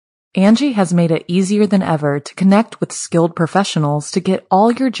Angie has made it easier than ever to connect with skilled professionals to get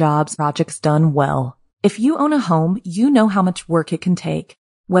all your jobs projects done well. If you own a home, you know how much work it can take,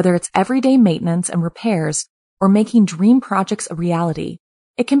 whether it's everyday maintenance and repairs or making dream projects a reality.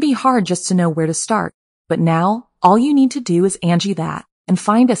 It can be hard just to know where to start, but now all you need to do is Angie that and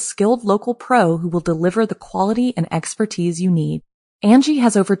find a skilled local pro who will deliver the quality and expertise you need. Angie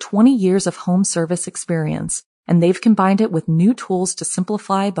has over 20 years of home service experience, and they've combined it with new tools to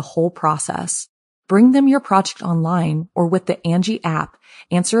simplify the whole process. Bring them your project online or with the Angie app,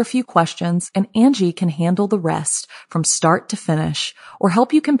 answer a few questions, and Angie can handle the rest from start to finish, or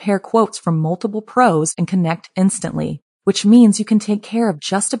help you compare quotes from multiple pros and connect instantly, which means you can take care of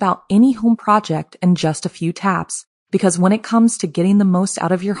just about any home project in just a few taps. Because when it comes to getting the most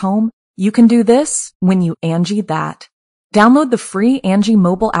out of your home, you can do this when you Angie that. Download the free Angie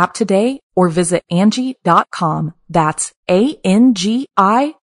mobile app today or visit Angie.com. That's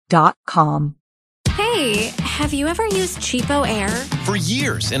ANGI.com. Hey, have you ever used Cheapo Air? For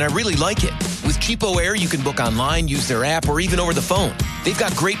years, and I really like it. With Cheapo Air, you can book online, use their app, or even over the phone. They've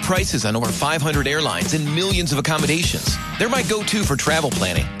got great prices on over 500 airlines and millions of accommodations. They're my go-to for travel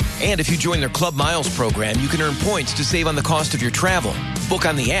planning. And if you join their Club Miles program, you can earn points to save on the cost of your travel. Book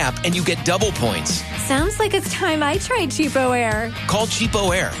on the app, and you get double points. Sounds like it's time I tried Cheapo Air. Call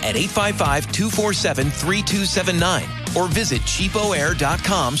Cheapo Air at 855-247-3279 or visit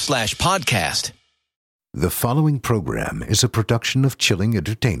cheapoair.com/podcast. The following program is a production of Chilling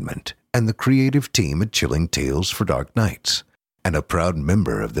Entertainment and the creative team at Chilling Tales for Dark Nights, and a proud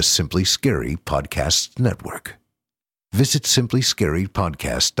member of the Simply Scary Podcasts Network. Visit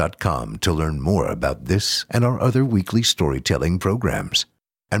simplyscarypodcast.com to learn more about this and our other weekly storytelling programs,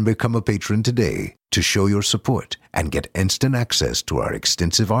 and become a patron today to show your support and get instant access to our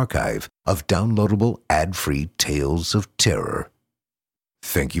extensive archive of downloadable ad-free tales of terror.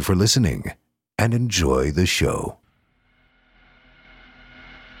 Thank you for listening, and enjoy the show.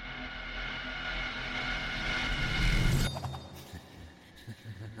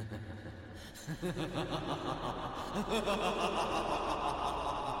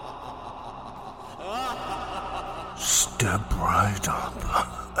 Step right up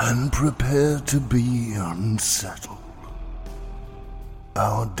and prepare to be unsettled.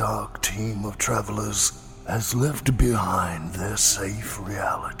 Our dark team of travelers has left behind their safe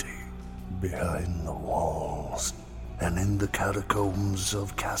reality, behind the walls and in the catacombs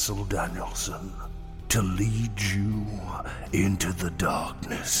of Castle Danielson, to lead you into the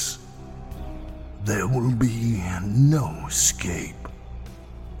darkness. There will be no escape,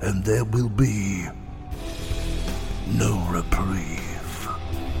 and there will be no reprieve.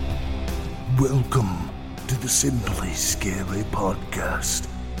 Welcome to the Simply Scary Podcast,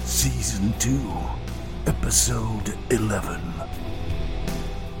 Season 2, Episode 11.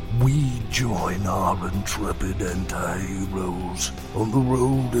 We join our intrepid anti-heroes on the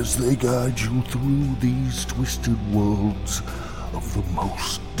road as they guide you through these twisted worlds of the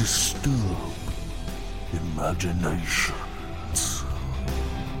most disturbed imaginations.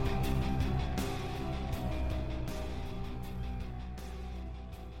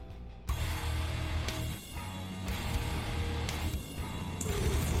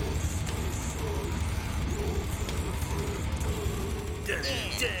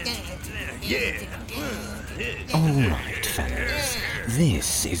 Alright, fellas.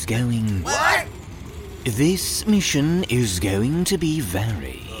 This is going... What? This mission is going to be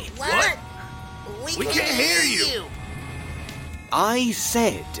very... What? We can't hear you. I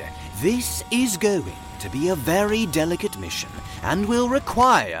said this is going to be a very delicate mission and will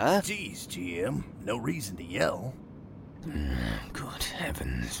require... Jeez, GM. No reason to yell. Good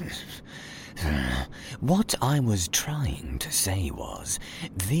heavens. What I was trying to say was,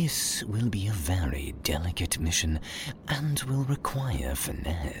 this will be a very delicate mission and will require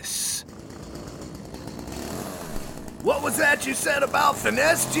finesse. What was that you said about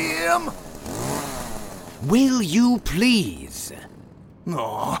finesse, GM? Will you please?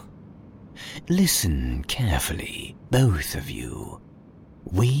 Aw. Listen carefully, both of you.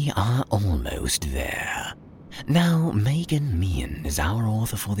 We are almost there. Now, Megan Meehan is our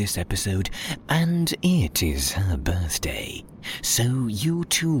author for this episode, and it is her birthday. So you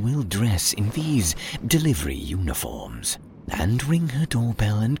two will dress in these delivery uniforms and ring her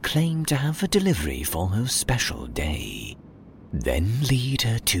doorbell and claim to have a delivery for her special day. Then lead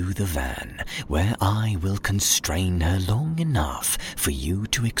her to the van, where I will constrain her long enough for you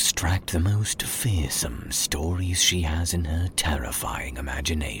to extract the most fearsome stories she has in her terrifying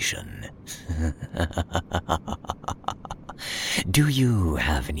imagination. Do you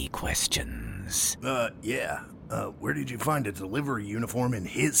have any questions? Yeah. Where did you find a delivery uniform in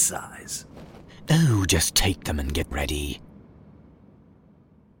his size? Oh, just take them and get ready.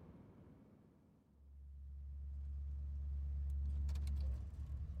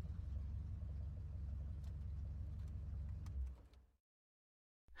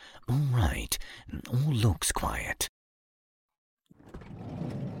 All right, all looks quiet.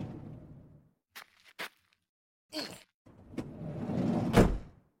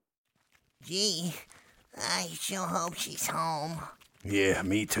 Gee, I sure hope she's home. Yeah,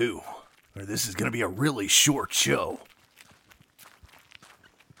 me too. Or this is gonna be a really short show.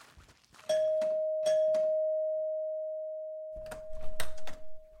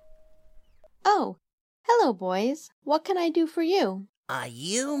 Oh, hello, boys. What can I do for you? Are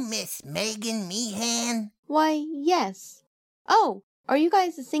you Miss Megan Meehan? Why, yes. Oh, are you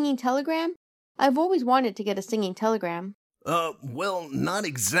guys a singing telegram? I've always wanted to get a singing telegram. Well, not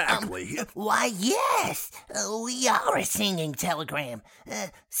exactly. Why, yes. We are a singing telegram.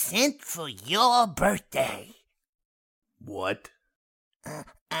 Sent for your birthday. What?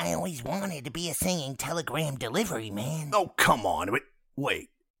 I always wanted to be a singing telegram delivery man. Oh, come on.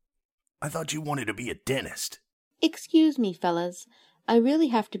 Wait. I thought you wanted to be a dentist. Excuse me, fellas. I really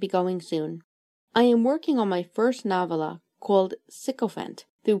have to be going soon. I am working on my first novella, called Sycophant,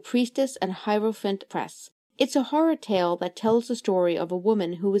 through Priestess and Hierophant Press. It's a horror tale that tells the story of a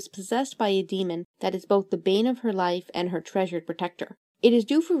woman who is possessed by a demon that is both the bane of her life and her treasured protector. It is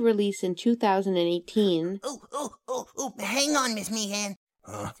due for release in 2018. Oh, hang on, Miss Meehan.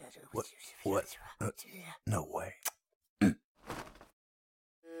 What? No way.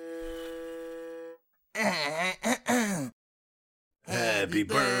 Happy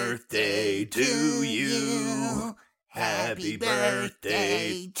birthday to you. Happy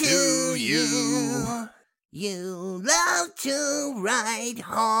birthday to you. You love to write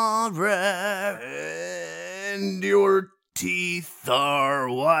horror. And your teeth are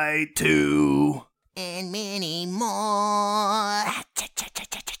white too. And many more.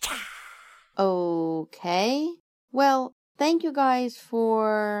 Okay. Well, thank you guys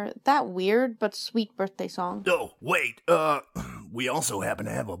for that weird but sweet birthday song. Oh, wait, we also happen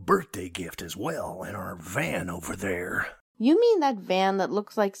to have a birthday gift as well in our van over there. You mean that van that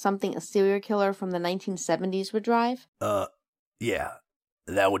looks like something a serial killer from the 1970s would drive? Yeah,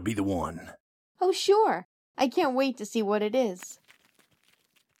 that would be the one. Oh, sure. I can't wait to see what it is.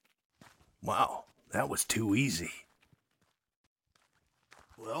 Wow, that was too easy.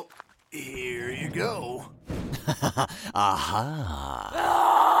 Well, here you go.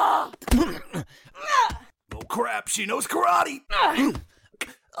 Aha! Oh crap, she knows karate!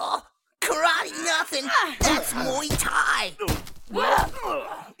 Oh, karate nothing. That's Muay Thai.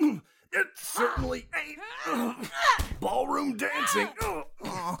 It certainly ain't ballroom dancing. Oh,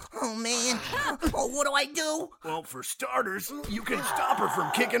 man. Oh, what do I do? Well, for starters, you can stop her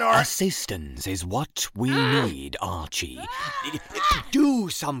from kicking our... Assistance is what we need, Archie. Do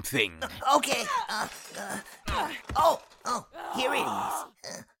something. Okay. Oh, here it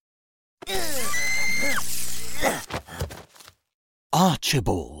is.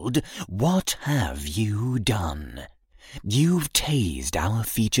 Archibald, what have you done? You've tased our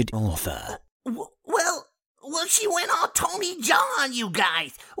featured author. Well, she went all Tony John, you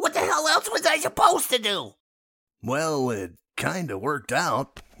guys. What the hell else was I supposed to do? Well, it kinda worked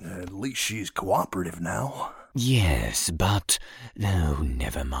out. At least she's cooperative now. Yes, but... Oh,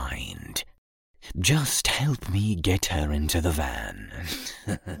 never mind. Just help me get her into the van.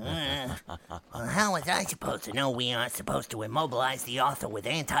 How was I supposed to know we aren't supposed to immobilize the author with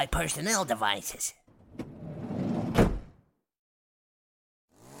anti-personnel devices?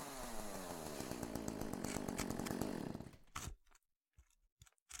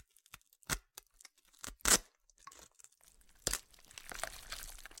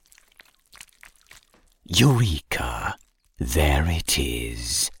 Eureka! There it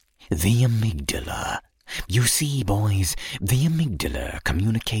is. The amygdala. You see, boys, the amygdala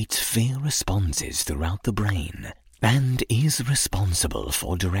communicates fear responses throughout the brain and is responsible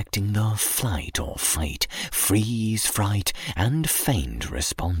for directing the flight or fight, freeze, fright, and faint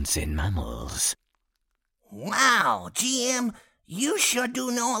response in mammals. Wow, GM, you sure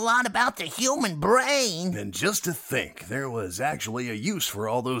do know a lot about the human brain. And just to think, there was actually a use for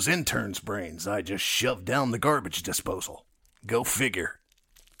all those interns' brains I just shoved down the garbage disposal. Go figure.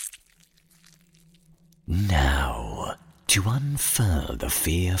 Now, to unfurl the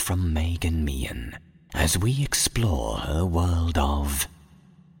fear from Megan Meehan as we explore her world of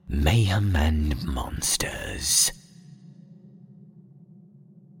mayhem and monsters.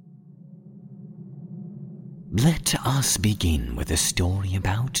 Let us begin with a story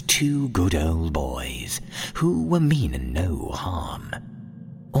about two good old boys who were meaning no harm.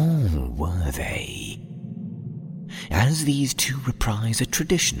 Or were they? As these two reprise a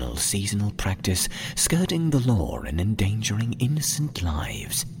traditional seasonal practice skirting the law and endangering innocent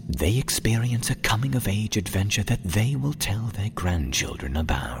lives, they experience a coming-of-age adventure that they will tell their grandchildren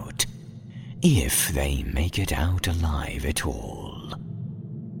about, if they make it out alive at all.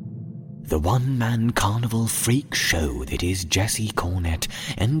 The one-man carnival freak show that is Jesse Cornett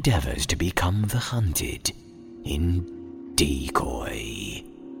endeavors to become the hunted in Decoy.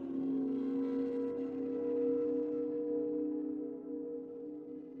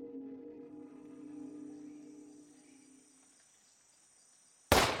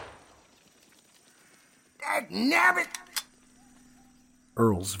 Nabbit!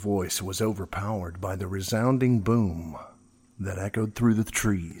 Earl's voice was overpowered by the resounding boom that echoed through the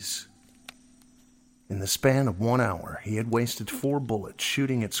trees. In the span of 1 hour, he had wasted 4 bullets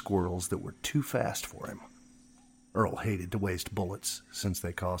shooting at squirrels that were too fast for him. Earl hated to waste bullets since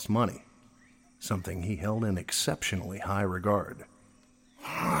they cost money, something he held in exceptionally high regard.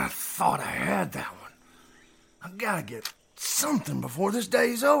 I thought I had that one. I gotta get something before this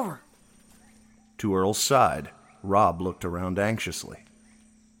day's over. To Earl's side, Rob looked around anxiously.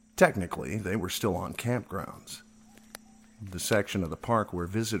 Technically, they were still on campgrounds, the section of the park where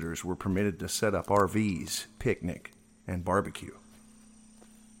visitors were permitted to set up RVs, picnic, and barbecue.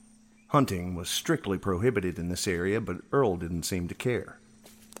 Hunting was strictly prohibited in this area, but Earl didn't seem to care.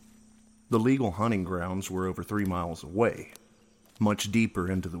 The legal hunting grounds were over 3 miles away, much deeper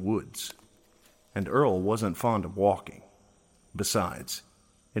into the woods, and Earl wasn't fond of walking. Besides,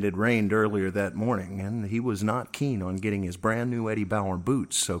 it had rained earlier that morning, and he was not keen on getting his brand-new Eddie Bauer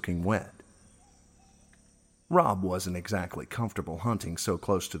boots soaking wet. Rob wasn't exactly comfortable hunting so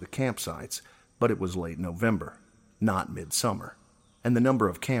close to the campsites, but it was late November, not midsummer, and the number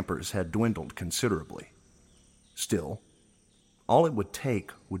of campers had dwindled considerably. Still, all it would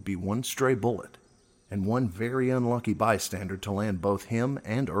take would be one stray bullet, and one very unlucky bystander to land both him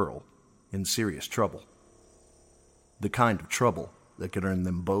and Earl in serious trouble. The kind of trouble that could earn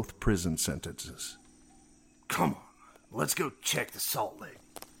them both prison sentences. Come on, let's go check the Salt Lake.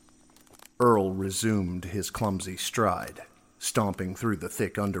 Earl resumed his clumsy stride, stomping through the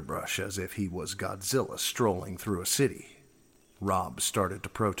thick underbrush as if he was Godzilla strolling through a city. Rob started to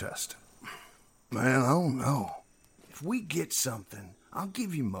protest. Man, I don't know. If we get something, I'll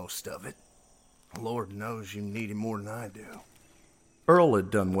give you most of it. Lord knows you need it more than I do. Earl had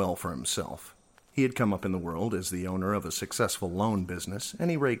done well for himself. He had come up in the world as the owner of a successful loan business,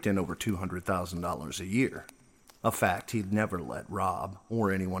 and he raked in over $200,000 a year. A fact he'd never let Rob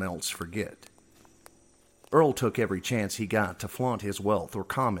or anyone else forget. Earl took every chance he got to flaunt his wealth or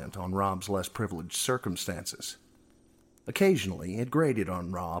comment on Rob's less privileged circumstances. Occasionally, it grated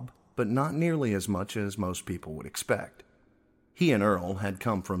on Rob, but not nearly as much as most people would expect. He and Earl had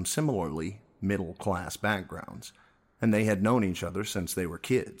come from similarly middle-class backgrounds, and they had known each other since they were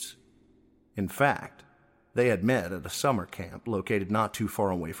kids. In fact, they had met at a summer camp located not too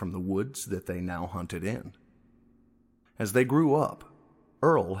far away from the woods that they now hunted in. As they grew up,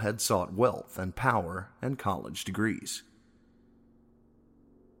 Earl had sought wealth and power and college degrees.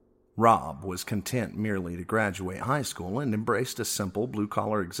 Rob was content merely to graduate high school and embraced a simple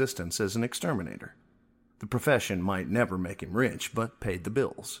blue-collar existence as an exterminator. The profession might never make him rich, but paid the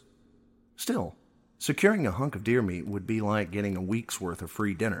bills. Still, securing a hunk of deer meat would be like getting a week's worth of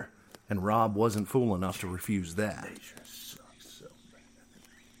free dinner, and Rob wasn't fool enough to refuse that.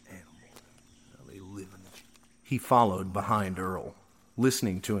 He followed behind Earl,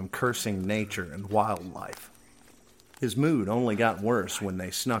 listening to him cursing nature and wildlife. His mood only got worse when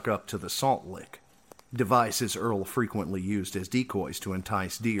they snuck up to the Salt Lick, devices Earl frequently used as decoys to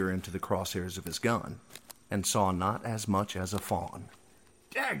entice deer into the crosshairs of his gun, and saw not as much as a fawn.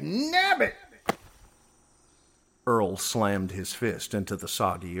 Dagnabbit! Earl slammed his fist into the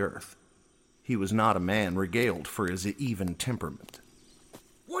soggy earth. He was not a man regaled for his even temperament.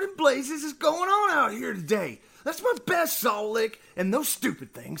 What in blazes is going on out here today? That's my best Salt Lick, and those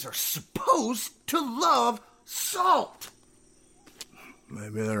stupid things are supposed to love salt.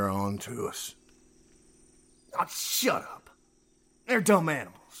 Maybe they're on to us. Oh, shut up. They're dumb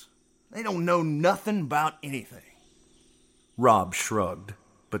animals. They don't know nothing about anything. Rob shrugged,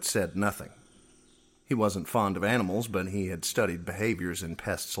 but said nothing. He wasn't fond of animals, but he had studied behaviors in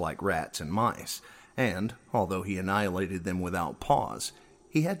pests like rats and mice, and, although he annihilated them without pause,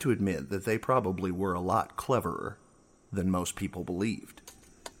 he had to admit that they probably were a lot cleverer than most people believed.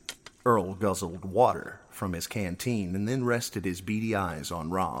 Earl guzzled water from his canteen and then rested his beady eyes on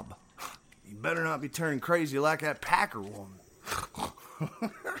Rob. You better not be turning crazy like that Packer woman.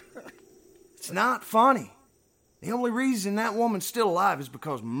 It's not funny. The only reason that woman's still alive is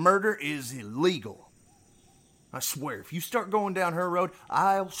because murder is illegal. I swear, if you start going down her road,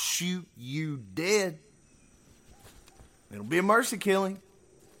 I'll shoot you dead. It'll be a mercy killing.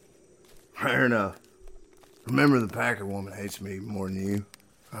 Fair enough. Remember, the Packer woman hates me more than you.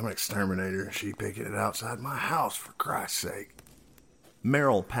 I'm an exterminator, and she picketed outside my house, for Christ's sake.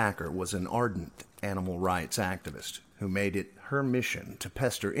 Merrill Packer was an ardent animal rights activist who made it her mission to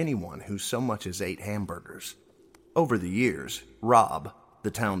pester anyone who so much as ate hamburgers. Over the years, Rob,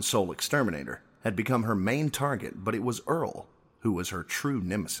 the town's sole exterminator, had become her main target, but it was Earl who was her true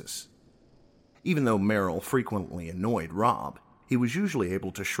nemesis. Even though Merrill frequently annoyed Rob, he was usually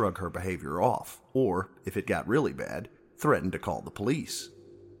able to shrug her behavior off, or, if it got really bad, threaten to call the police.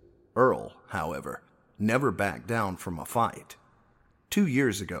 Earl, however, never backed down from a fight. 2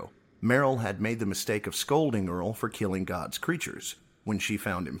 years ago, Merrill had made the mistake of scolding Earl for killing God's creatures when she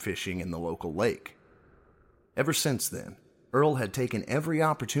found him fishing in the local lake. Ever since then, Earl had taken every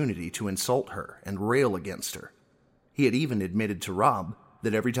opportunity to insult her and rail against her. He had even admitted to Rob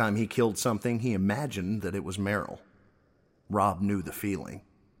that every time he killed something, he imagined that it was Merrill. Rob knew the feeling.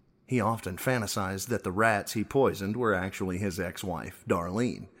 He often fantasized that the rats he poisoned were actually his ex-wife,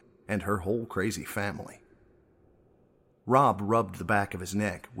 Darlene, and her whole crazy family. Rob rubbed the back of his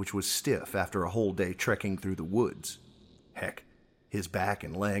neck, which was stiff after a whole day trekking through the woods. Heck, his back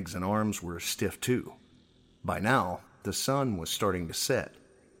and legs and arms were stiff too. By now, the sun was starting to set,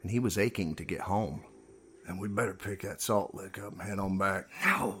 and he was aching to get home. And we better pick that salt lick up and head on back.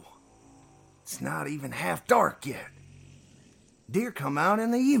 No! It's not even half dark yet. Deer come out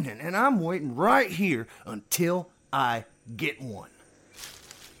in the evening, and I'm waiting right here until I get one.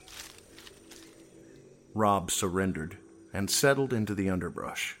 Rob surrendered and settled into the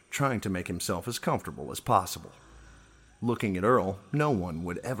underbrush, trying to make himself as comfortable as possible. Looking at Earl, no one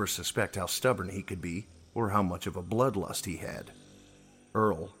would ever suspect how stubborn he could be or how much of a bloodlust he had.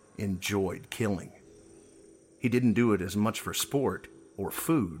 Earl enjoyed killing. He didn't do it as much for sport or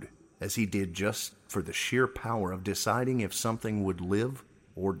food as he did just for the sheer power of deciding if something would live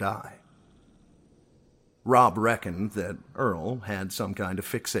or die. Rob reckoned that Earl had some kind of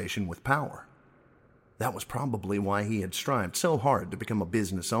fixation with power. That was probably why he had strived so hard to become a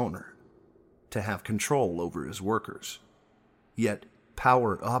business owner, to have control over his workers. Yet,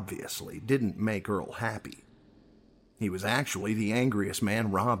 power obviously didn't make Earl happy. He was actually the angriest man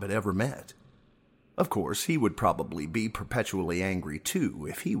Rob had ever met. Of course, he would probably be perpetually angry too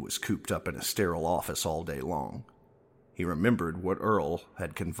if he was cooped up in a sterile office all day long. He remembered what Earl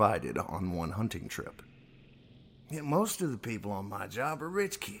had confided on one hunting trip. Yeah, most of the people on my job are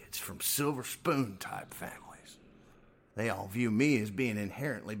rich kids from silver spoon type families. They all view me as being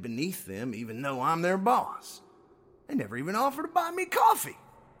inherently beneath them, even though I'm their boss. They never even offer to buy me coffee.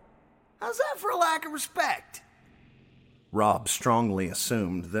 How's that for a lack of respect? Rob strongly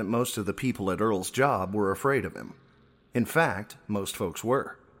assumed that most of the people at Earl's job were afraid of him. In fact, most folks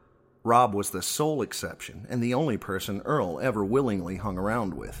were. Rob was the sole exception and the only person Earl ever willingly hung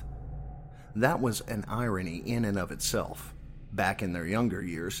around with. That was an irony in and of itself. Back in their younger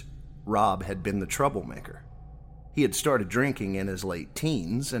years, Rob had been the troublemaker. He had started drinking in his late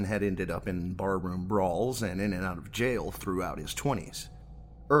teens and had ended up in barroom brawls and in and out of jail throughout his 20s.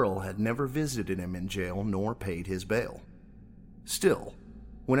 Earl had never visited him in jail nor paid his bail. Still,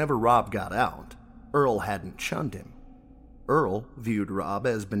 whenever Rob got out, Earl hadn't shunned him. Earl viewed Rob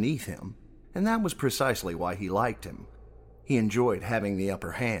as beneath him, and that was precisely why he liked him. He enjoyed having the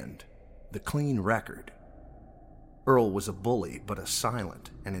upper hand, the clean record. Earl was a bully, but a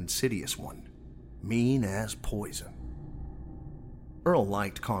silent and insidious one, mean as poison. Earl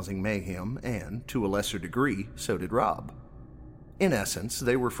liked causing mayhem, and, to a lesser degree, so did Rob. In essence,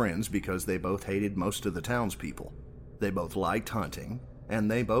 they were friends because they both hated most of the townspeople. They both liked hunting, and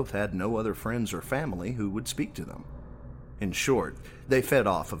they both had no other friends or family who would speak to them. In short, they fed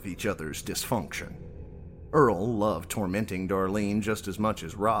off of each other's dysfunction. Earl loved tormenting Darlene just as much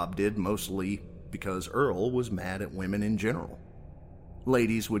as Rob did, mostly because Earl was mad at women in general.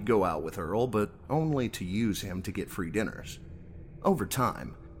 Ladies would go out with Earl, but only to use him to get free dinners. Over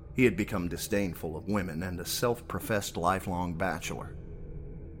time, he had become disdainful of women and a self-professed lifelong bachelor.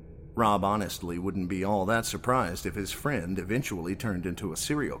 Rob honestly wouldn't be all that surprised if his friend eventually turned into a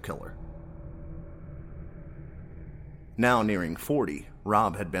serial killer. Now nearing 40,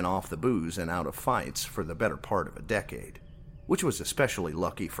 Rob had been off the booze and out of fights for the better part of a decade, which was especially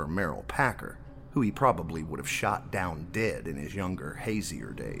lucky for Merrill Packer, who he probably would have shot down dead in his younger,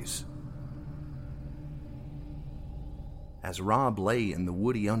 hazier days. As Rob lay in the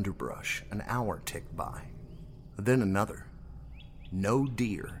woody underbrush, an hour ticked by. Then another. No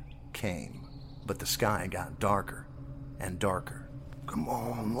deer came, but the sky got darker and darker. Come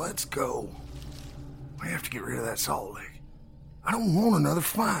on, let's go. We have to get rid of that salt lick. I don't want another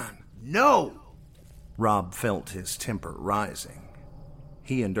find. No! Rob felt his temper rising.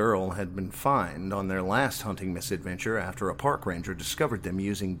 He and Earl had been fined on their last hunting misadventure after a park ranger discovered them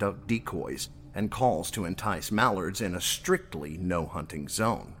using duck decoys and calls to entice mallards in a strictly no-hunting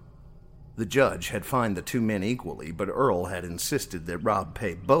zone. The judge had fined the two men equally, but Earl had insisted that Rob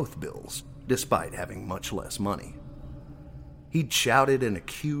pay both bills, despite having much less money. He'd shouted and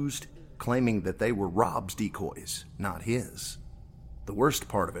accused, claiming that they were Rob's decoys, not his. The worst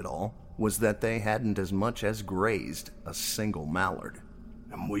part of it all was that they hadn't as much as grazed a single mallard.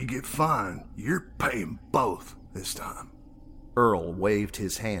 And we get fined, you're paying both this time. Earl waved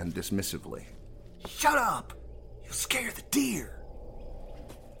his hand dismissively. Shut up! You'll scare the deer.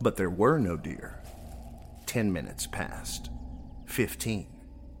 But there were no deer. 10 minutes passed. 15.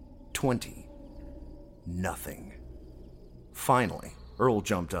 20. Nothing. Finally, Earl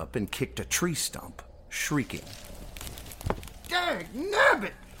jumped up and kicked a tree stump, shrieking. Dang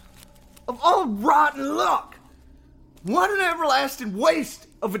nabbit! Of all rotten luck! What an everlasting waste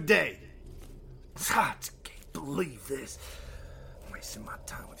of a day! I can't believe this. I'm wasting my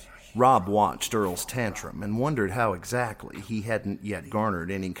time with you. Rob watched Earl's tantrum and wondered how exactly he hadn't yet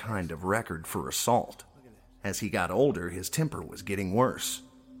garnered any kind of record for assault. As he got older, his temper was getting worse.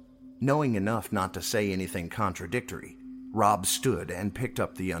 Knowing enough not to say anything contradictory, Rob stood and picked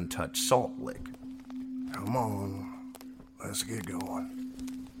up the untouched salt lick. Come on, let's get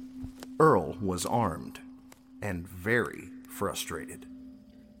going. Earl was armed and very frustrated.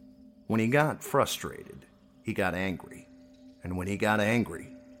 When he got frustrated, he got angry. And when he got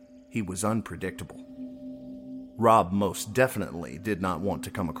angry, he was unpredictable. Rob most definitely did not want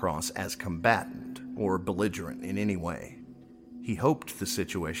to come across as combatant or belligerent in any way. He hoped the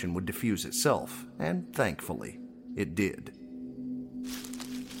situation would diffuse itself, and thankfully, it did.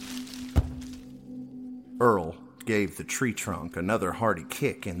 Earl gave the tree trunk another hearty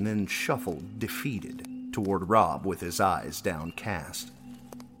kick and then shuffled, defeated, toward Rob with his eyes downcast.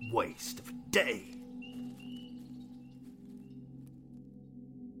 Waste of a day.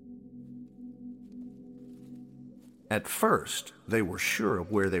 At first, they were sure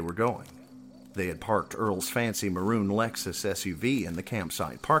of where they were going. They had parked Earl's fancy maroon Lexus SUV in the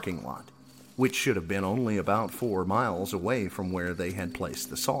campsite parking lot, which should have been only about 4 miles away from where they had placed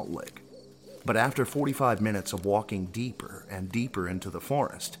the salt lick. But after 45 minutes of walking deeper and deeper into the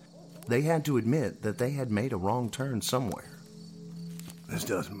forest, they had to admit that they had made a wrong turn somewhere. This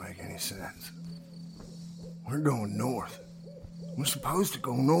doesn't make any sense. We're going north. We're supposed to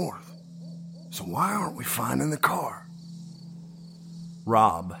go north. So why aren't we finding the car?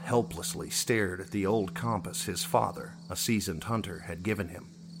 Rob helplessly stared at the old compass his father, a seasoned hunter, had given him.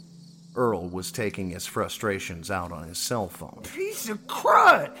 Earl was taking his frustrations out on his cell phone. Piece of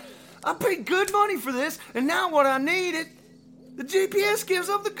crud! I paid good money for this, and now what I need, the GPS gives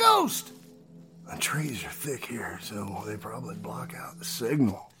up the ghost. The trees are thick here, so they probably block out the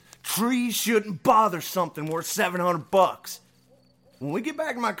signal. Trees shouldn't bother something worth $700. When we get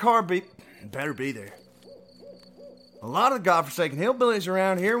back in my car, better be there. A lot of the godforsaken hillbillies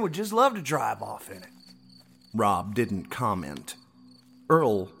around here would just love to drive off in it. Rob didn't comment.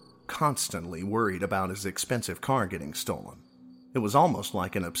 Earl constantly worried about his expensive car getting stolen. It was almost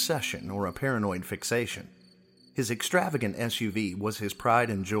like an obsession or a paranoid fixation. His extravagant SUV was his pride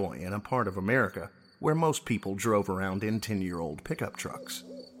and joy in a part of America where most people drove around in 10-year-old pickup trucks.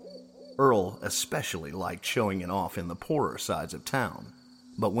 Earl especially liked showing it off in the poorer sides of town,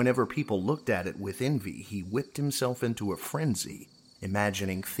 but whenever people looked at it with envy, he whipped himself into a frenzy,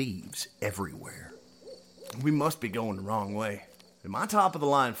 imagining thieves everywhere. We must be going the wrong way. If my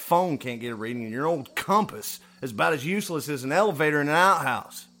top-of-the-line phone can't get a reading, and your old compass is about as useless as an elevator in an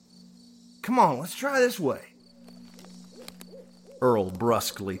outhouse. Come on, let's try this way. Earl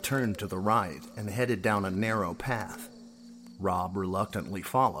brusquely turned to the right and headed down a narrow path. Rob reluctantly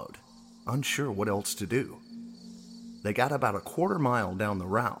followed, unsure what else to do. They got about a quarter mile down the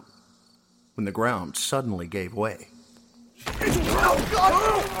route when the ground suddenly gave way.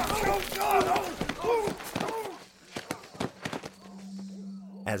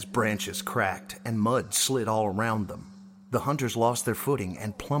 As branches cracked and mud slid all around them, the hunters lost their footing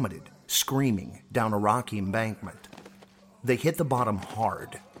and plummeted, screaming, down a rocky embankment. They hit the bottom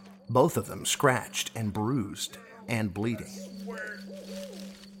hard, both of them scratched and bruised and bleeding.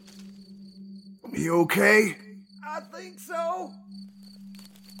 You okay? I think so.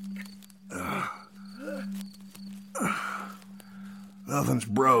 Nothing's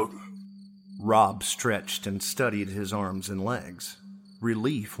broke. Rob stretched and studied his arms and legs.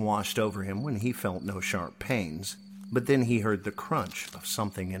 Relief washed over him when he felt no sharp pains, but then he heard the crunch of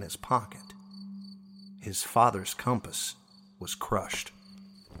something in his pocket. His father's compass was crushed.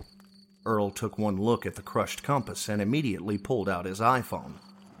 Earl took one look at the crushed compass and immediately pulled out his iPhone,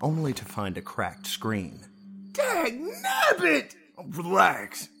 only to find a cracked screen. Dagnabbit!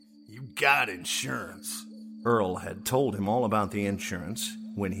 Relax. You got insurance. Earl had told him all about the insurance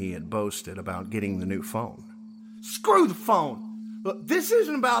when he had boasted about getting the new phone. Screw the phone! Look, this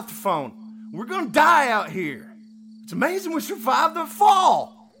isn't about the phone. We're gonna die out here. It's amazing we survived the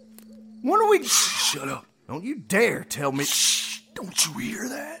fall. When are we... Shut up. Don't you dare tell me... Shh! Don't you hear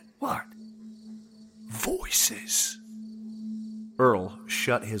that? What? Voices. Earl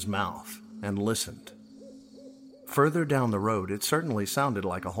shut his mouth and listened. Further down the road, it certainly sounded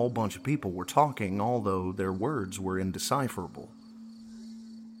like a whole bunch of people were talking, although their words were indecipherable.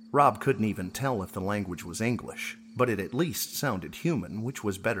 Rob couldn't even tell if the language was English, but it at least sounded human, which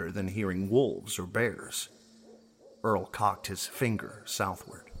was better than hearing wolves or bears. Earl cocked his finger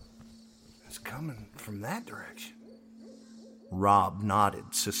southward. It's coming from that direction. Rob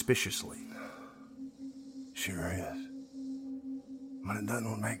nodded suspiciously. Sure is. But it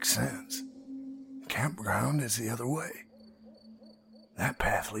doesn't make sense. Campground is the other way. That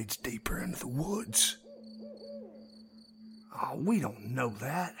path leads deeper into the woods. Oh, we don't know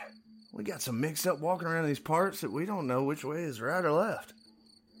that. We got some mixed up walking around these parts that we don't know which way is right or left.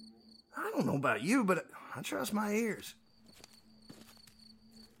 I don't know about you, but I trust my ears.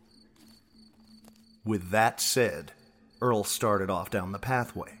 With that said, Earl started off down the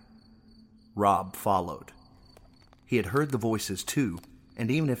pathway. Rob followed. He had heard the voices too, and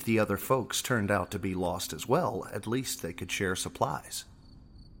even if the other folks turned out to be lost as well, at least they could share supplies.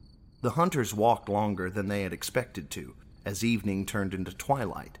 The hunters walked longer than they had expected to, as evening turned into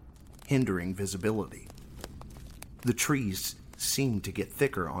twilight, hindering visibility. The trees seemed to get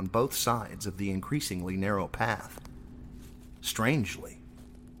thicker on both sides of the increasingly narrow path. Strangely,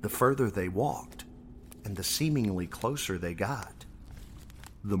 the further they walked, and the seemingly closer they got,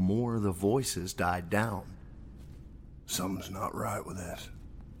 the more the voices died down. Something's not right with this.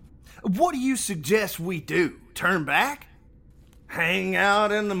 What do you suggest we do? Turn back? Hang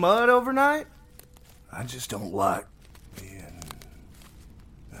out in the mud overnight? I just don't like being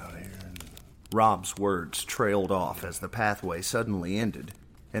out here. Rob's words trailed off as the pathway suddenly ended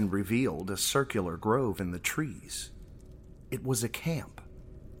and revealed a circular grove in the trees. It was a camp.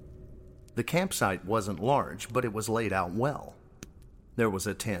 The campsite wasn't large, but it was laid out well. There was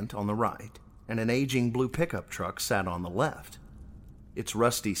a tent on the right, and an aging blue pickup truck sat on the left. Its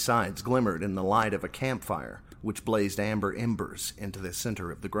rusty sides glimmered in the light of a campfire, which blazed amber embers into the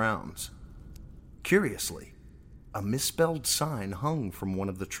center of the grounds. Curiously, a misspelled sign hung from one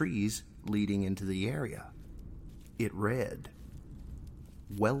of the trees leading into the area. It read,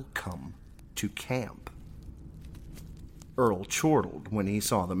 "Welcome to camp." Earl chortled when he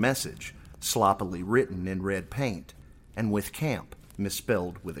saw the message, sloppily written in red paint, and with camp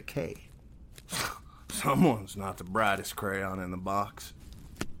misspelled with a K. Someone's not the brightest crayon in the box.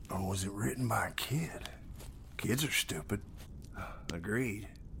 Or was it written by a kid? Kids are stupid. Agreed.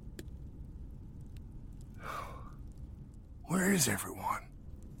 Where is everyone?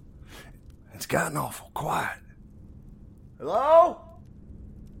 It's gotten awful quiet. Hello?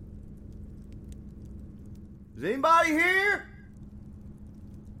 Is anybody here?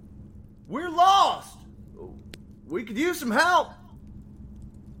 We're lost. We could use some help.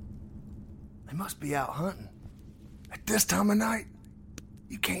 They must be out hunting. At this time of night,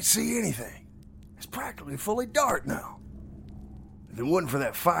 you can't see anything. It's practically fully dark now. If it wasn't for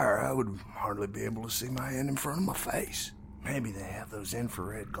that fire, I would hardly be able to see my hand in front of my face. Maybe they have those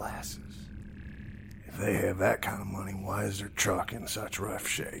infrared glasses. If they have that kind of money, why is their truck in such rough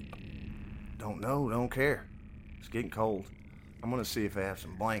shape? Don't know, don't care. It's getting cold. I'm gonna see if they have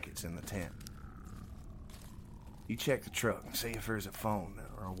some blankets in the tent. You check the truck and see if there's a phone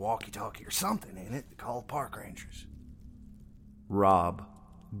or a walkie-talkie or something in it to call the park rangers. Rob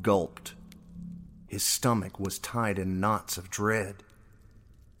gulped. His stomach was tied in knots of dread.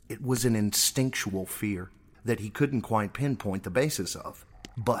 It was an instinctual fear that he couldn't quite pinpoint the basis of,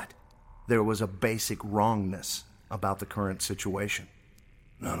 but there was a basic wrongness about the current situation.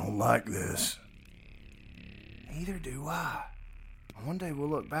 I don't like this. Neither do I. One day we'll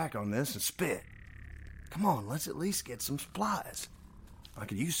look back on this and spit. Come on, let's at least get some supplies. I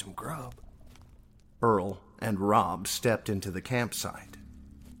could use some grub. Earl and Rob stepped into the campsite.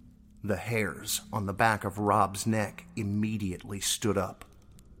 The hairs on the back of Rob's neck immediately stood up.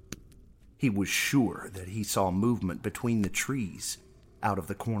 He was sure that he saw movement between the trees, out of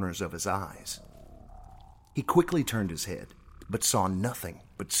the corners of his eyes. He quickly turned his head, but saw nothing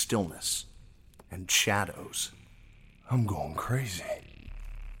but stillness and shadows. I'm going crazy.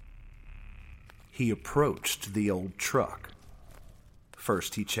 He approached the old truck.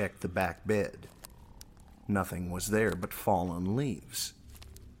 First, he checked the back bed. Nothing was there but fallen leaves.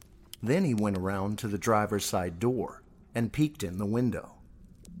 Then he went around to the driver's side door and peeked in the window.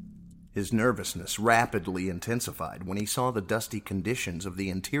 His nervousness rapidly intensified when he saw the dusty conditions of the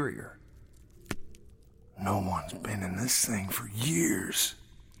interior. No one's been in this thing for years.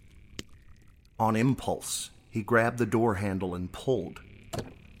 On impulse, he grabbed the door handle and pulled.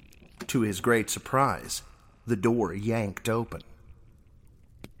 To his great surprise, the door yanked open.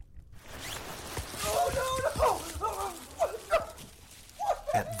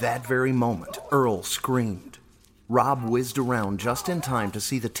 At that very moment, Earl screamed. Rob whizzed around just in time to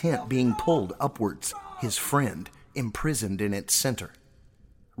see the tent being pulled upwards, his friend imprisoned in its center.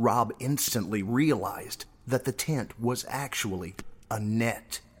 Rob instantly realized that the tent was actually a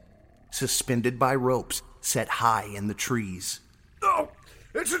net, suspended by ropes set high in the trees. Oh,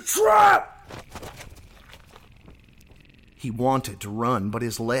 it's a trap! He wanted to run, but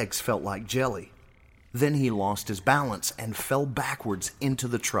his legs felt like jelly. Then he lost his balance and fell backwards into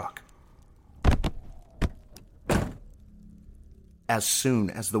the truck. As soon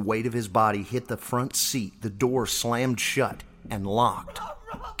as the weight of his body hit the front seat, the door slammed shut and locked,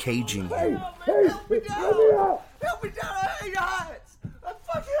 caging him. Help me down! Help me down! Hey, guys!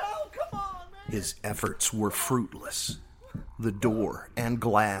 Fucking hell, come on, man! His efforts were fruitless. The door and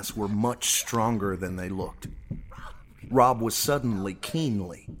glass were much stronger than they looked. Rob was suddenly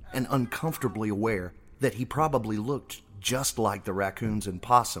keenly and uncomfortably aware that he probably looked just like the raccoons and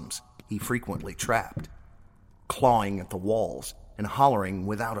possums he frequently trapped, clawing at the walls and hollering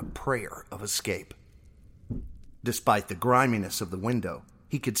without a prayer of escape. Despite the griminess of the window,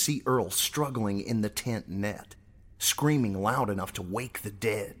 he could see Earl struggling in the tent net, screaming loud enough to wake the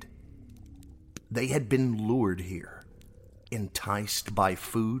dead. They had been lured here, enticed by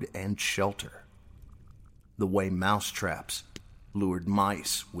food and shelter, the way mousetraps lured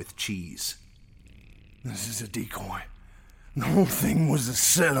mice with cheese. This is a decoy. The whole thing was a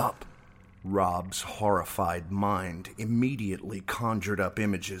setup. Rob's horrified mind immediately conjured up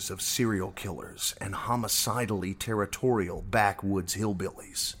images of serial killers and homicidally territorial backwoods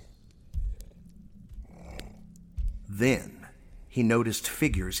hillbillies. Then he noticed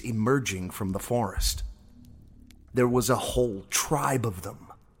figures emerging from the forest. There was a whole tribe of them,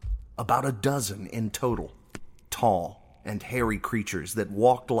 about a dozen in total, tall and hairy creatures that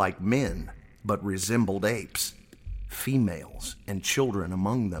walked like men but resembled apes, females and children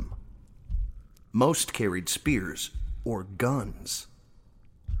among them. Most carried spears or guns,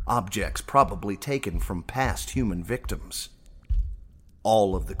 objects probably taken from past human victims.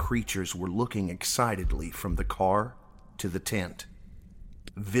 All of the creatures were looking excitedly from the car to the tent,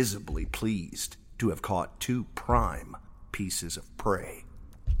 visibly pleased to have caught two prime pieces of prey.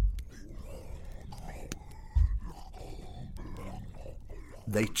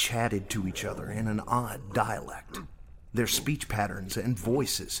 They chatted to each other in an odd dialect. Their speech patterns and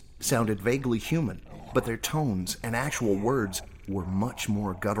voices sounded vaguely human, but their tones and actual words were much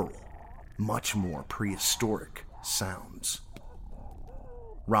more guttural, much more prehistoric sounds.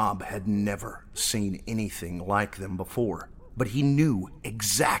 Rob had never seen anything like them before, but he knew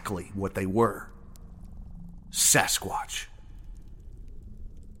exactly what they were. Sasquatch.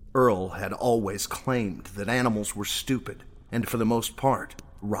 Earl had always claimed that animals were stupid, and for the most part,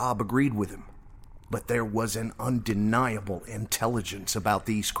 Rob agreed with him. But there was an undeniable intelligence about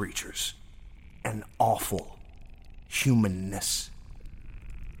these creatures, an awful humanness.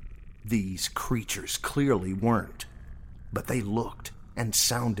 These creatures clearly weren't, but they looked and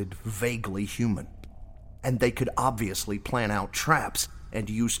sounded vaguely human, and they could obviously plan out traps and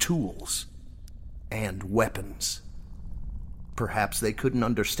use tools and weapons. Perhaps they couldn't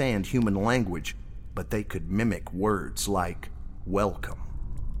understand human language, but they could mimic words like welcome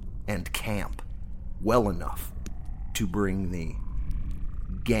and camp well enough to bring the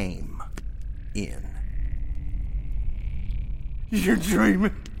game in. You're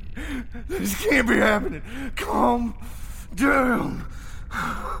dreaming. This can't be happening. Calm down.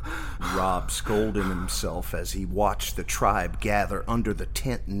 Rob scolded himself as he watched the tribe gather under the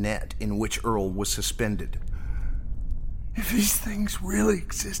tent net in which Earl was suspended. If these things really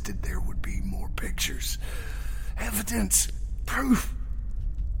existed, there would be more pictures, evidence, proof.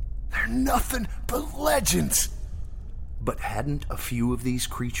 They're nothing but legends. But hadn't a few of these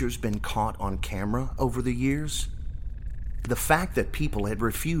creatures been caught on camera over the years? The fact that people had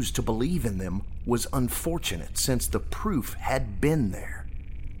refused to believe in them was unfortunate since the proof had been there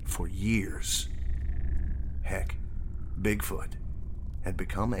for years. Heck, Bigfoot had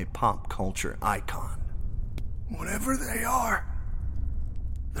become a pop culture icon. Whatever they are,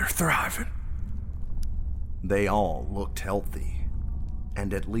 they're thriving. They all looked healthy,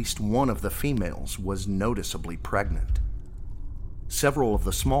 and at least one of the females was noticeably pregnant. Several of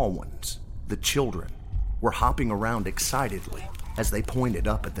the small ones, the children, were hopping around excitedly as they pointed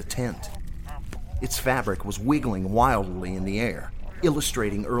up at the tent. Its fabric was wiggling wildly in the air,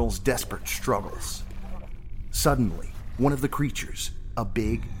 illustrating Earl's desperate struggles. Suddenly, one of the creatures, a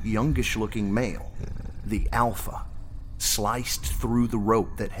big, youngish-looking male, the alpha, sliced through the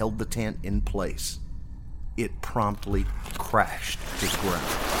rope that held the tent in place. It promptly crashed to the ground.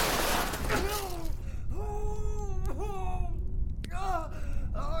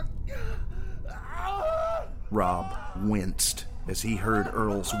 Rob winced as he heard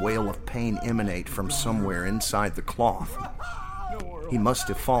Earl's wail of pain emanate from somewhere inside the cloth. He must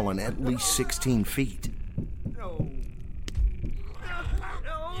have fallen at least 16 feet.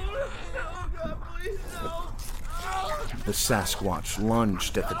 The Sasquatch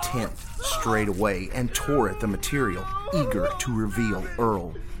lunged at the tent straight away and tore at the material, eager to reveal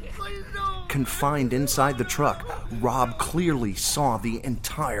Earl. Confined inside the truck, Rob clearly saw the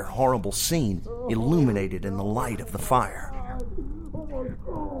entire horrible scene illuminated in the light of the fire.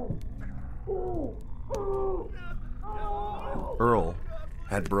 Earl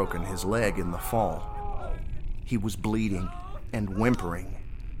had broken his leg in the fall. He was bleeding and whimpering,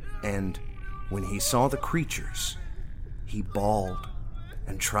 and when he saw the creatures, he bawled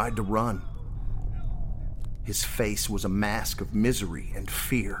and tried to run. His face was a mask of misery and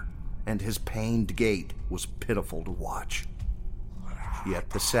fear, and his pained gait was pitiful to watch. Yet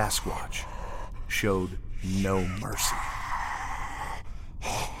the Sasquatch showed no mercy.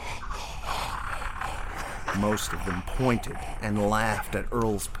 Most of them pointed and laughed at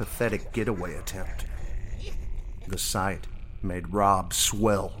Earl's pathetic getaway attempt. The sight made Rob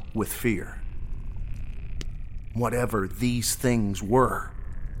swell with fear. Whatever these things were,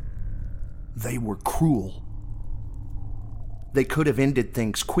 they were cruel. They could have ended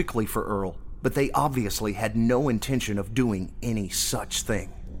things quickly for Earl, but they obviously had no intention of doing any such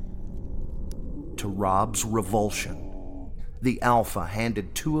thing. To Rob's revulsion, the Alpha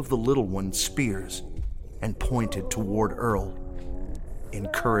handed two of the little ones spears and pointed toward Earl,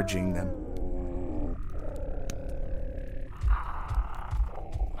 encouraging them.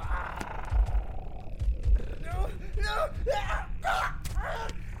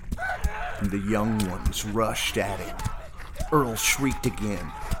 The young ones rushed at it. Earl shrieked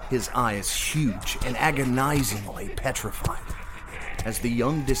again, his eyes huge and agonizingly petrified, as the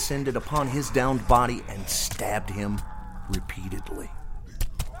young descended upon his downed body and stabbed him repeatedly.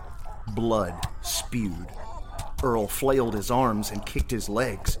 Blood spewed. Earl flailed his arms and kicked his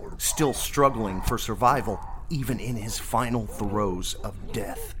legs, still struggling for survival, even in his final throes of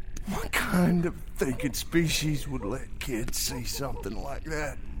death. What kind of thinking species would let kids see something like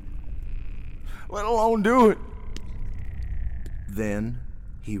that? Let alone do it. Then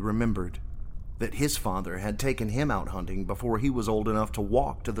he remembered that his father had taken him out hunting before he was old enough to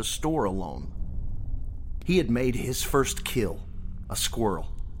walk to the store alone. He had made his first kill, a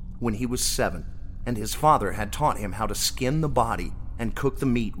squirrel, when he was 7, and his father had taught him how to skin the body and cook the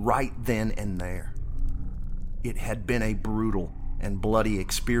meat right then and there. It had been a brutal and bloody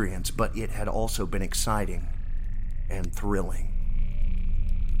experience, but it had also been exciting and thrilling.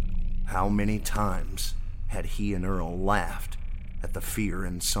 How many times had he and Earl laughed at the fear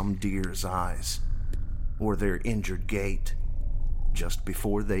in some deer's eyes, or their injured gait, just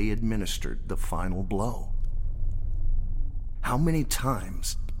before they administered the final blow? How many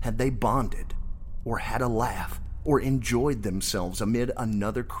times had they bonded, or had a laugh, or enjoyed themselves amid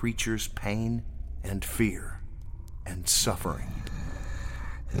another creature's pain and fear and suffering?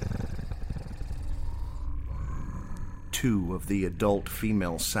 2 of the adult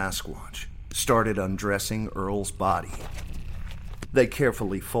female Sasquatch started undressing Earl's body. They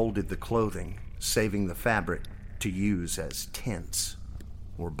carefully folded the clothing, saving the fabric to use as tents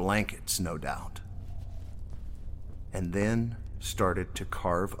or blankets, no doubt, and then started to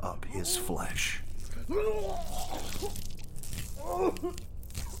carve up his flesh.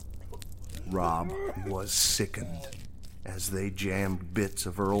 Rob was sickened as they jammed bits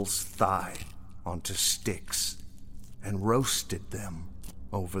of Earl's thigh onto sticks and roasted them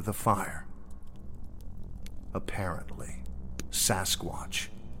over the fire. Apparently, Sasquatch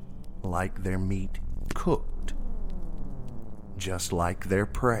like their meat cooked, just like their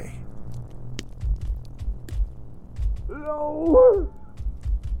prey. No!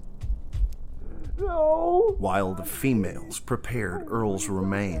 while the females prepared Earl's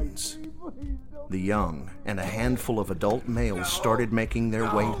remains. The young and a handful of adult males started making their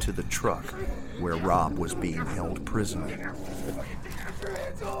way to the truck where Rob was being held prisoner.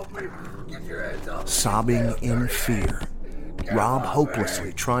 Sobbing in fear, Rob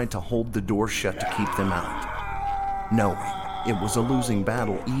hopelessly tried to hold the door shut to keep them out, knowing it was a losing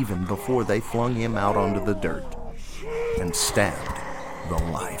battle even before they flung him out onto the dirt and stabbed the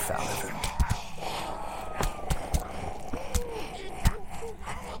life out of him.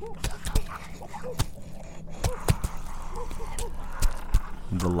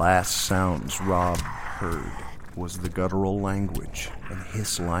 The last sounds Rob heard was the guttural language and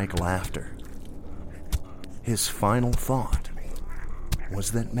hiss-like laughter. His final thought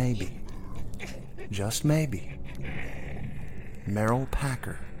was that maybe, just maybe, Merrill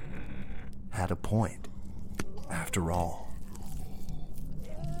Packer had a point after all.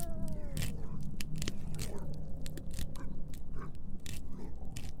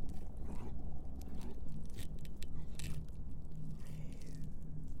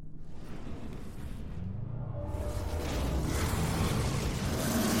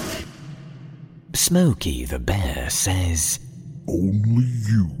 Smokey the Bear says, "Only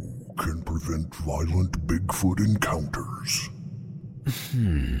you can prevent violent Bigfoot encounters."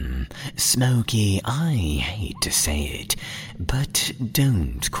 Smokey, I hate to say it, but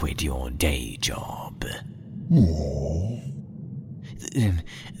don't quit your day job. Aww.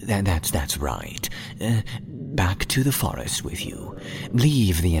 That's right. Back to the forest with you.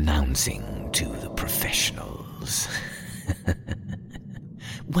 Leave the announcing to the professionals.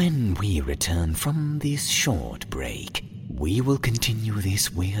 When we return from this short break, we will continue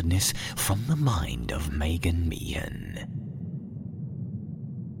this weirdness from the mind of Megan Meehan.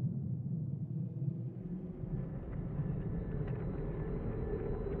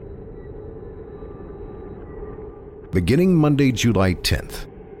 Beginning Monday, July 10th,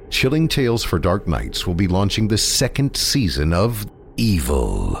 Chilling Tales for Dark Nights will be launching the second season of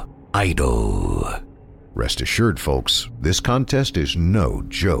Evil Idol. Rest assured, folks, this contest is no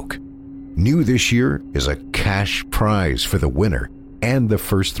joke. New this year is a cash prize for the winner and the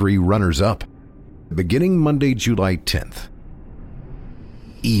first 3 runners-up. Beginning Monday, July 10th.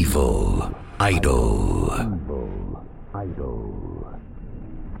 Evil Idol. Evil Idol.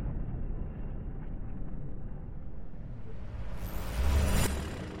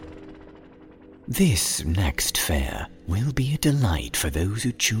 This next fair will be a delight for those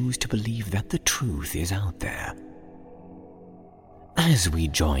who choose to believe that the truth is out there. As we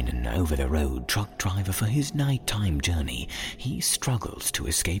join an over-the-road truck driver for his nighttime journey, he struggles to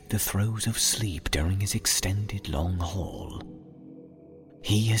escape the throes of sleep during his extended long haul.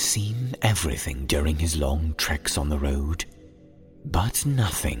 He has seen everything during his long treks on the road, but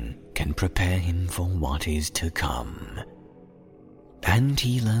nothing can prepare him for what is to come. And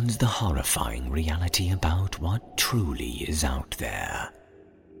he learns the horrifying reality about what truly is out there.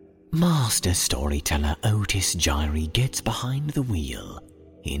 Master storyteller Otis Gyrie gets behind the wheel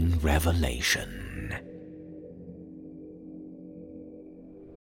in Revelation.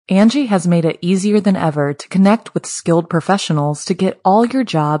 Angie has made it easier than ever to connect with skilled professionals to get all your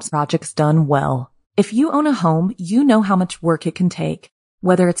jobs projects done well. If you own a home, you know how much work it can take,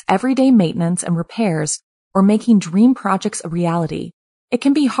 whether it's everyday maintenance and repairs or making dream projects a reality. It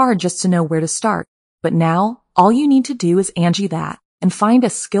can be hard just to know where to start, but now all you need to do is Angie that and find a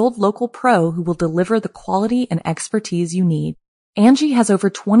skilled local pro who will deliver the quality and expertise you need. Angie has over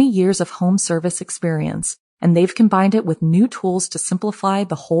 20 years of home service experience, and they've combined it with new tools to simplify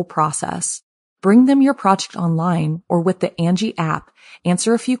the whole process. Bring them your project online or with the Angie app,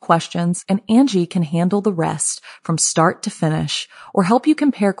 answer a few questions, and Angie can handle the rest from start to finish, or help you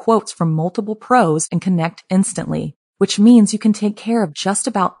compare quotes from multiple pros and connect instantly, which means you can take care of just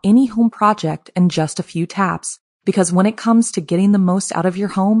about any home project in just a few taps. Because when it comes to getting the most out of your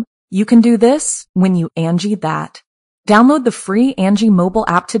home, you can do this when you Angie that. Download the free Angie mobile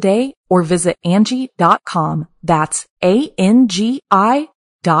app today or visit Angie.com. That's ANGI.com.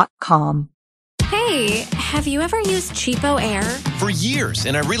 Hey, have you ever used Cheapo Air? For years,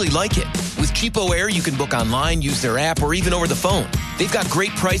 and I really like it. With Cheapo Air, you can book online, use their app, or even over the phone. They've got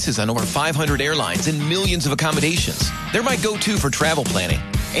great prices on over 500 airlines and millions of accommodations. They're my go-to for travel planning.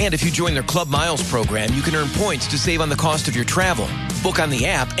 And if you join their Club Miles program, you can earn points to save on the cost of your travel. Book on the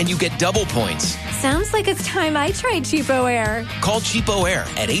app, and you get double points. Sounds like it's time I tried Cheapo Air. Call Cheapo Air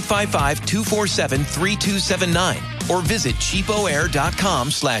at 855-247-3279 or visit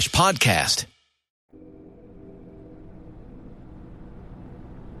cheapoair.com/podcast.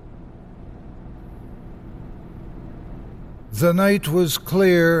 The night was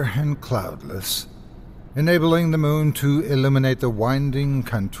clear and cloudless. enabling the moon to illuminate the winding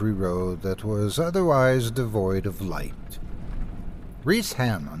country road that was otherwise devoid of light. Reese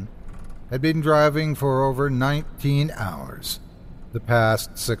Hammond had been driving for over 19 hours, the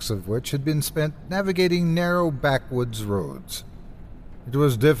past 6 of which had been spent navigating narrow backwoods roads. It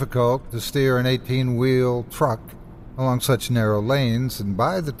was difficult to steer an 18-wheel truck along such narrow lanes, and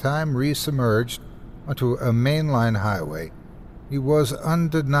by the time Reese emerged onto a mainline highway, he was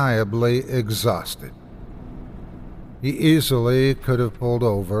undeniably exhausted. He easily could have pulled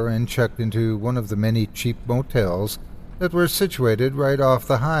over and checked into one of the many cheap motels that were situated right off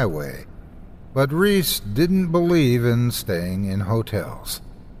the highway, but Reese didn't believe in staying in hotels.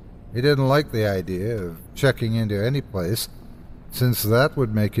 He didn't like the idea of checking into any place, since that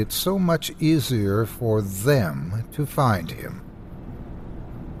would make it so much easier for them to find him.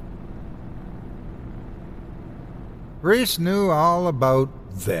 Reese knew all about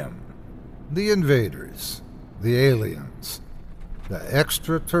them, the invaders, the aliens, the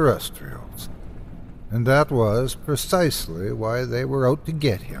extraterrestrials, and that was precisely why they were out to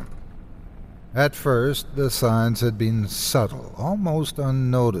get him. At first, the signs had been subtle, almost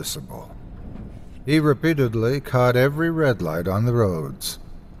unnoticeable. He repeatedly caught every red light on the roads.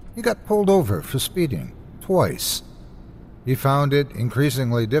 He got pulled over for speeding, twice. He found it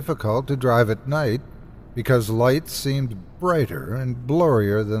increasingly difficult to drive at night because lights seemed brighter and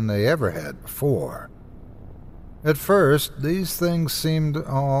blurrier than they ever had before. At first, these things seemed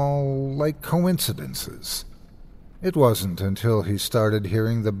all like coincidences. It wasn't until he started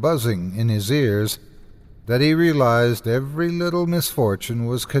hearing the buzzing in his ears that he realized every little misfortune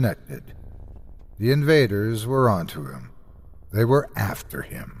was connected. The invaders were onto him. They were after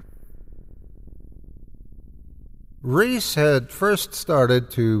him. Reese had first started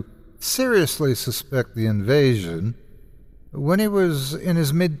to seriously suspect the invasion when he was in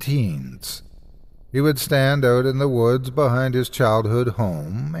his mid-teens. He would stand out in the woods behind his childhood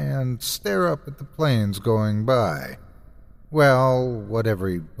home and stare up at the planes going by. Well, what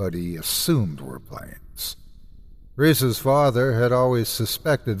everybody assumed were planes. Reese's father had always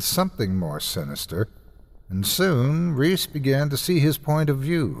suspected something more sinister, and soon Reese began to see his point of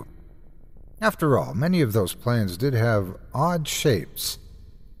view. After all, many of those planes did have odd shapes,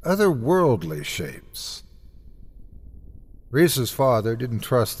 otherworldly shapes. Reese's father didn't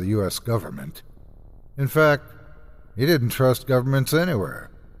trust the U.S. government. In fact, he didn't trust governments anywhere.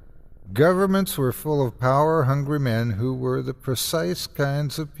 Governments were full of power-hungry men who were the precise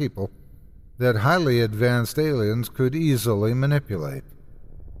kinds of people that highly advanced aliens could easily manipulate.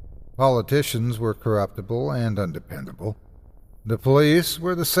 Politicians were corruptible and undependable. The police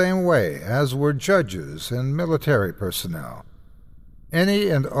were the same way, as were judges and military personnel. Any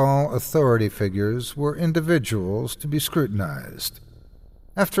and all authority figures were individuals to be scrutinized.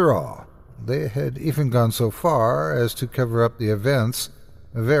 After all, they had even gone so far as to cover up the events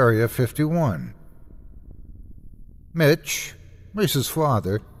of Area 51. Mitch, Reese's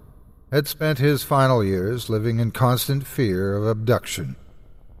father, had spent his final years living in constant fear of abduction.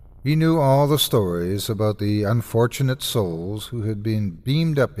 He knew all the stories about the unfortunate souls who had been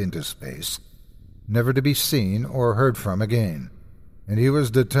beamed up into space, never to be seen or heard from again, and he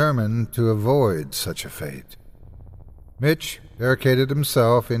was determined to avoid such a fate. Mitch barricaded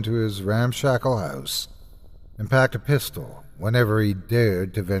himself into his ramshackle house and packed a pistol whenever he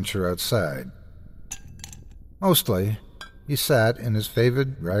dared to venture outside. Mostly, he sat in his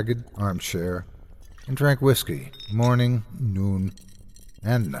favored ragged armchair and drank whiskey morning, noon,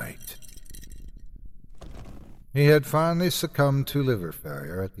 and night. He had finally succumbed to liver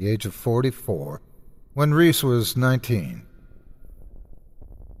failure at the age of 44 when Reese was 19.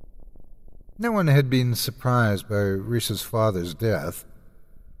 No one had been surprised by Reese's father's death.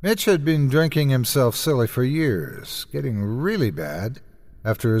 Mitch had been drinking himself silly for years, getting really bad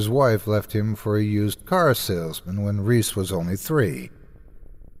after his wife left him for a used car salesman when Reese was only 3.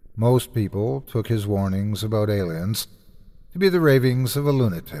 Most people took his warnings about aliens to be the ravings of a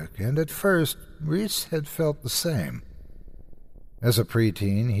lunatic, and at first Reese had felt the same. As a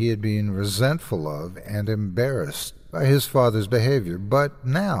preteen, he had been resentful of and embarrassed by his father's behavior, but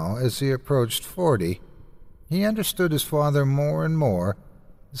now, as he approached 40, he understood his father more and more,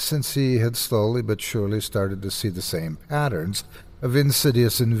 since he had slowly but surely started to see the same patterns of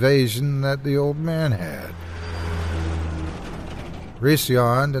insidious invasion that the old man had. Reese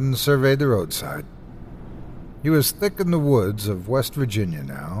yawned and surveyed the roadside. He was thick in the woods of West Virginia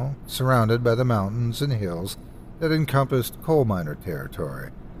now, surrounded by the mountains and hills that encompassed coal miner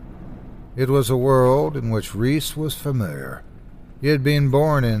territory. It was a world in which Reese was familiar. He had been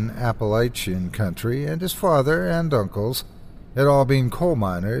born in Appalachian country, and his father and uncles had all been coal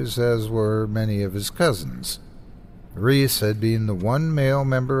miners, as were many of his cousins. Reese had been the one male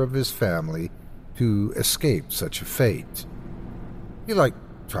member of his family to escape such a fate. He liked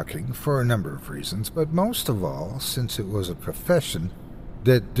trucking for a number of reasons, but most of all, since it was a profession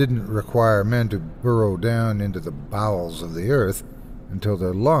that didn't require men to burrow down into the bowels of the earth until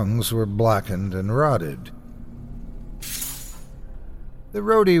their lungs were blackened and rotted. The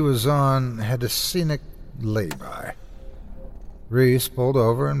road he was on had a scenic lay-by. Reese pulled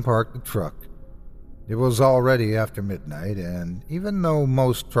over and parked the truck. It was already after midnight, and even though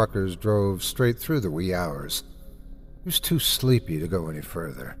most truckers drove straight through the wee hours, he was too sleepy to go any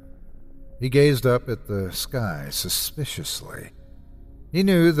further. He gazed up at the sky suspiciously. He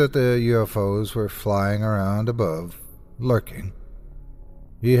knew that the UFOs were flying around above, lurking.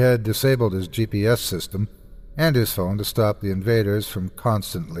 He had disabled his GPS system and his phone to stop the invaders from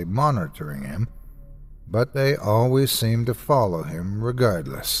constantly monitoring him, but they always seemed to follow him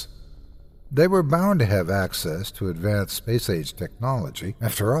regardless. They were bound to have access to advanced space-age technology,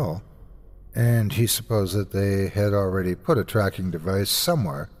 after all, and he supposed that they had already put a tracking device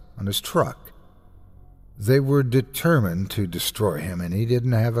somewhere on his truck. They were determined to destroy him, and he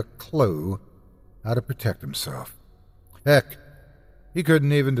didn't have a clue how to protect himself. Heck, he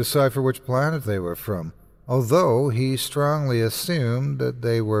couldn't even decipher which planet they were from, although he strongly assumed that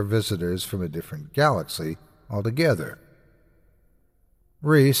they were visitors from a different galaxy altogether.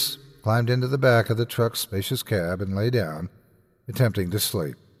 Reese climbed into the back of the truck's spacious cab and lay down, attempting to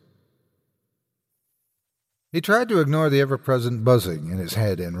sleep. He tried to ignore the ever-present buzzing in his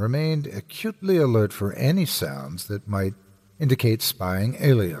head and remained acutely alert for any sounds that might indicate spying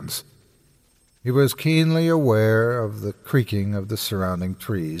aliens. He was keenly aware of the creaking of the surrounding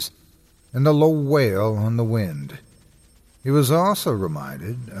trees and the low wail on the wind. He was also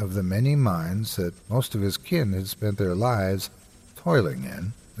reminded of the many mines that most of his kin had spent their lives toiling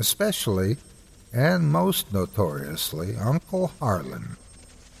in, especially, and most notoriously, Uncle Harlan.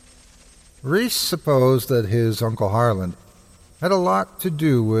 Reese supposed that his Uncle Harlan had a lot to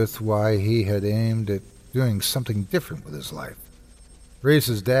do with why he had aimed at doing something different with his life.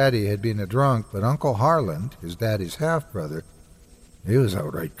 Reese's daddy had been a drunk, but Uncle Harlan, his daddy's half-brother, he was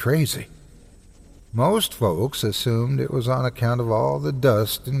outright crazy. Most folks assumed it was on account of all the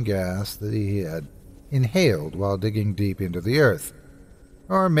dust and gas that he had inhaled while digging deep into the earth.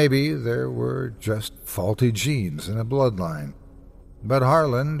 Or maybe there were just faulty genes in a bloodline. But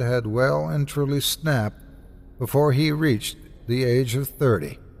Harlan had well and truly snapped before he reached the age of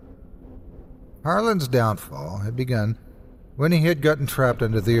 30. Harlan's downfall had begun when he had gotten trapped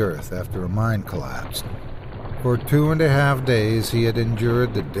under the earth after a mine collapsed. For 2.5 days he had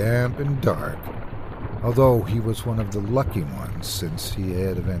endured the damp and dark, although he was one of the lucky ones since he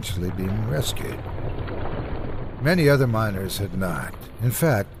had eventually been rescued. Many other miners had not. In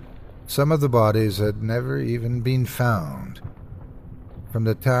fact, some of the bodies had never even been found. From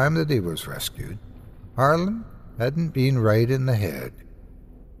the time that he was rescued, Harlan hadn't been right in the head.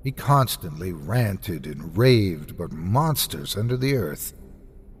 He constantly ranted and raved about monsters under the earth.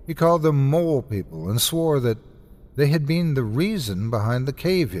 He called them mole people and swore that they had been the reason behind the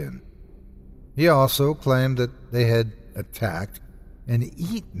cave-in. He also claimed that they had attacked and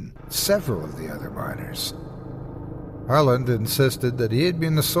eaten several of the other miners. Harlan insisted that he had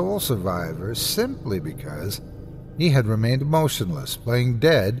been the sole survivor simply because he had remained motionless, playing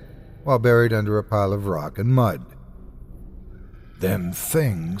dead while buried under a pile of rock and mud. Them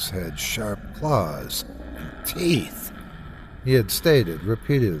things had sharp claws and teeth, he had stated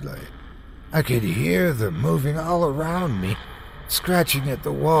repeatedly. I could hear them moving all around me, scratching at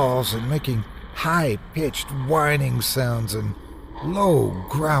the walls and making high-pitched whining sounds and low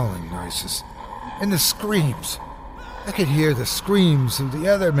growling noises. And the screams. I could hear the screams of the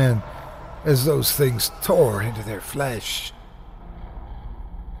other men as those things tore into their flesh.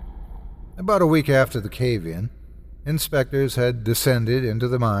 About a week after the cave-in, inspectors had descended into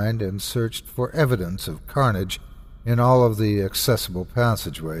the mine and searched for evidence of carnage in all of the accessible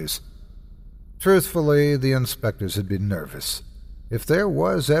passageways. Truthfully, the inspectors had been nervous. If there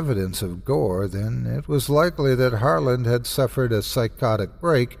was evidence of gore, then it was likely that Harlan had suffered a psychotic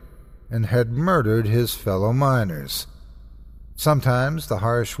break and had murdered his fellow miners. Sometimes the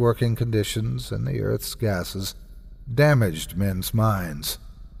harsh working conditions and the Earth's gases damaged men's minds.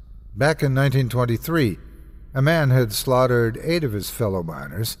 Back in 1923, a man had slaughtered 8 of his fellow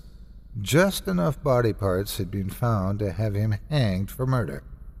miners. Just enough body parts had been found to have him hanged for murder.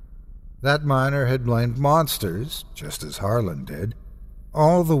 That miner had blamed monsters, just as Harlan did,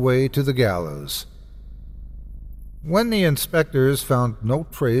 all the way to the gallows. When the inspectors found no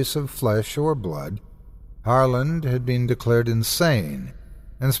trace of flesh or blood, Harland had been declared insane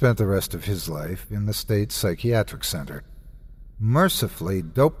and spent the rest of his life in the state psychiatric center, mercifully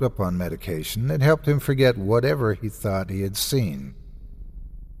doped up on medication that helped him forget whatever he thought he had seen.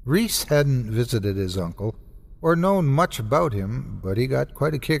 Reese hadn't visited his uncle or known much about him, but he got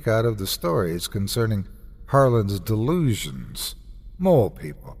quite a kick out of the stories concerning Harland's delusions. Mole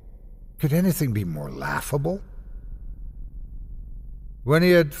people. Could anything be more laughable? When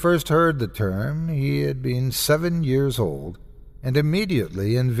he had first heard the term, he had been 7 years old and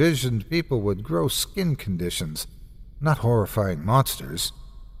immediately envisioned people with gross skin conditions, not horrifying monsters.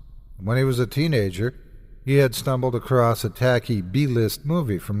 When he was a teenager, he had stumbled across a tacky B-list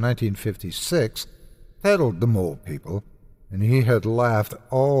movie from 1956 titled The Mole People, and he had laughed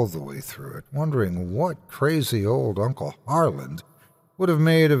all the way through it, wondering what crazy old Uncle Harland would have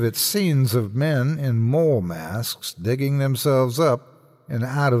made of its scenes of men in mole masks digging themselves up and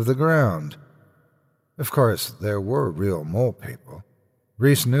out of the ground. Of course, there were real mole people.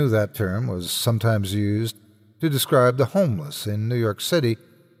 Reese knew that term was sometimes used to describe the homeless in New York City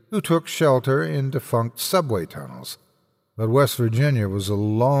who took shelter in defunct subway tunnels. But West Virginia was a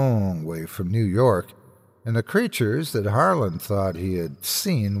long way from New York, and the creatures that Harland thought he had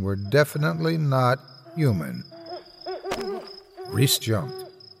seen were definitely not human. Reese jumped.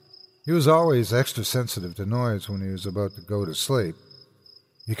 He was always extra sensitive to noise when he was about to go to sleep.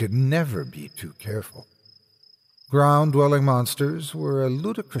 He could never be too careful. Ground-dwelling monsters were a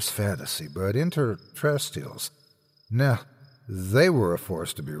ludicrous fantasy, but interterrestrials, they were a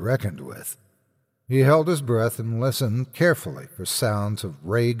force to be reckoned with. He held his breath and listened carefully for sounds of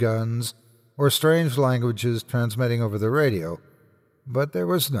ray guns or strange languages transmitting over the radio, but there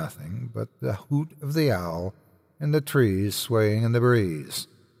was nothing but the hoot of the owl and the trees swaying in the breeze.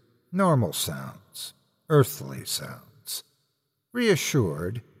 Normal sounds, earthly sounds.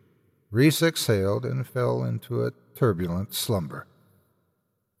 Reassured, Reese exhaled and fell into a turbulent slumber.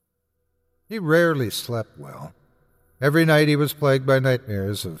 He rarely slept well. Every night he was plagued by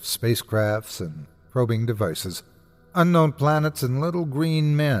nightmares of spacecrafts and probing devices, unknown planets and little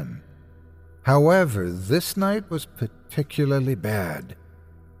green men. However, this night was particularly bad.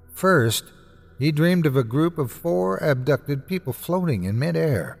 First, he dreamed of a group of 4 abducted people floating in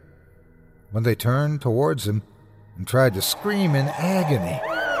midair. When they turned towards him and tried to scream in agony,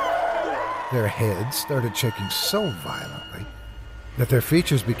 their heads started shaking so violently that their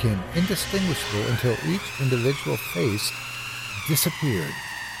features became indistinguishable until each individual face disappeared,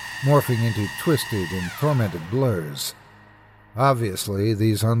 morphing into twisted and tormented blurs. Obviously,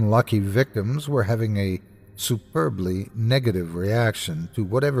 these unlucky victims were having a superbly negative reaction to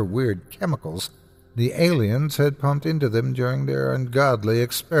whatever weird chemicals the aliens had pumped into them during their ungodly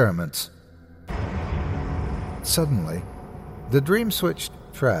experiments. Suddenly, the dream switched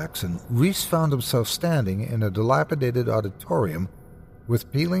tracks, and Reese found himself standing in a dilapidated auditorium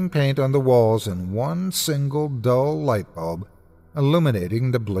with peeling paint on the walls and one single dull light bulb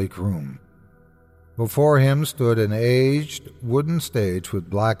illuminating the bleak room. Before him stood an aged wooden stage with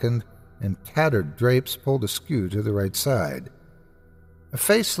blackened and tattered drapes pulled askew to the right side. A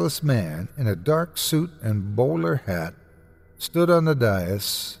faceless man in a dark suit and bowler hat stood on the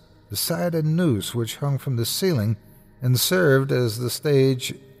dais beside a noose which hung from the ceiling and served as the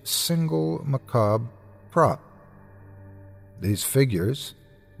stage's single macabre prop. These figures,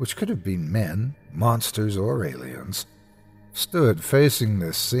 which could have been men, monsters, or aliens, stood facing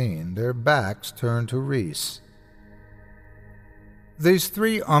this scene, their backs turned to Reese. These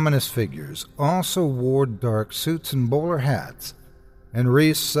 3 ominous figures also wore dark suits and bowler hats, and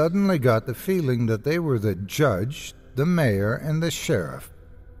Reese suddenly got the feeling that they were the judge, the mayor, and the sheriff,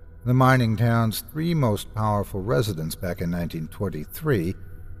 the mining town's 3 most powerful residents back in 1923,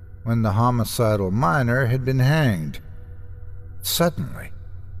 when the homicidal miner had been hanged. Suddenly,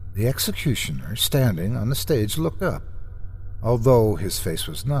 the executioner standing on the stage looked up, although his face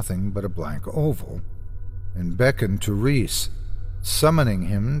was nothing but a blank oval, and beckoned to Reese, summoning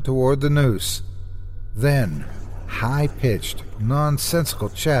him toward the noose. Then, high-pitched, nonsensical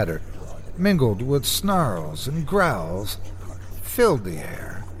chatter, mingled with snarls and growls, filled the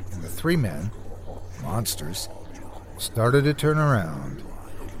air, and the 3 men, monsters, started to turn around.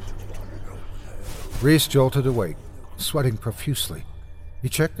 Reese jolted awake, sweating profusely. He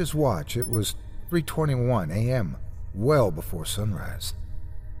checked his watch. It was 3:21 a.m., well before sunrise.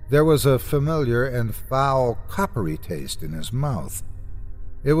 There was a familiar and foul coppery taste in his mouth.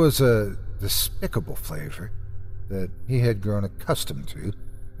 It was a despicable flavor that he had grown accustomed to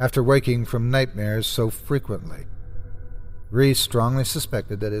after waking from nightmares so frequently. Reese strongly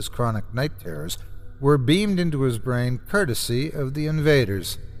suspected that his chronic night terrors were beamed into his brain courtesy of the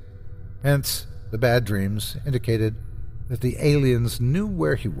invaders. Hence, the bad dreams indicated that the aliens knew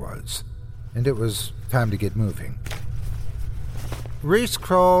where he was, and it was time to get moving. Reese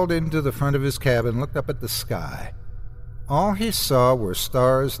crawled into the front of his cabin and looked up at the sky. All he saw were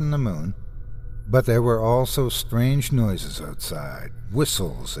stars and the moon, but there were also strange noises outside,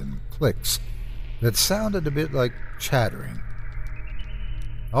 whistles and clicks that sounded a bit like chattering.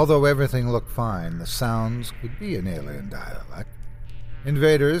 Although everything looked fine, the sounds could be an alien dialect.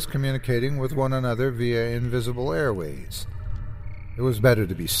 Invaders communicating with one another via invisible airways. It was better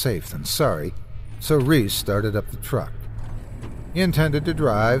to be safe than sorry, so Reese started up the truck. He intended to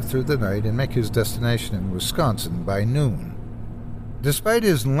drive through the night and make his destination in Wisconsin by noon. Despite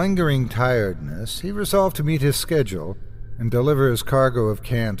his lingering tiredness, he resolved to meet his schedule and deliver his cargo of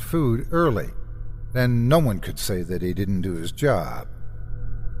canned food early. Then no one could say that he didn't do his job.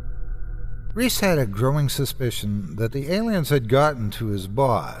 Reese had a growing suspicion that the aliens had gotten to his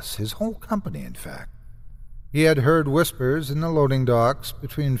boss, his whole company, in fact. He had heard whispers in the loading docks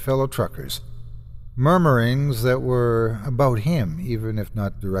between fellow truckers, murmurings that were about him, even if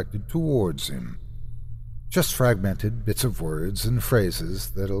not directed towards him. Just fragmented bits of words and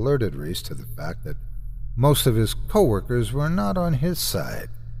phrases that alerted Reese to the fact that most of his co-workers were not on his side,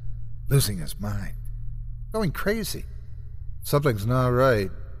 losing his mind, going crazy. Something's not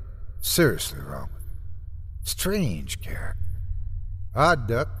right. Seriously wrong with him. Strange character. Odd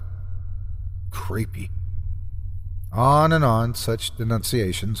duck. Creepy. On and on such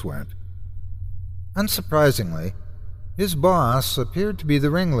denunciations went. Unsurprisingly, his boss appeared to be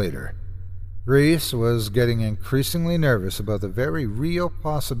the ringleader. Reese was getting increasingly nervous about the very real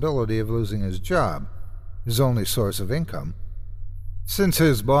possibility of losing his job, his only source of income, since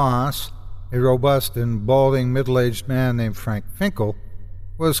his boss, a robust and balding middle-aged man named Frank Finkel,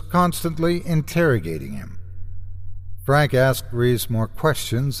 was constantly interrogating him. Frank asked Reese more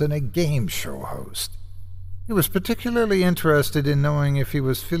questions than a game show host. He was particularly interested in knowing if he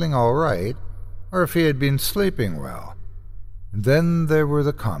was feeling all right or if he had been sleeping well. And then there were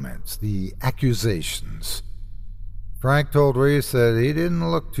the comments, the accusations. Frank told Reese that he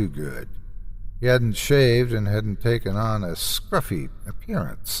didn't look too good. He hadn't shaved and hadn't taken on a scruffy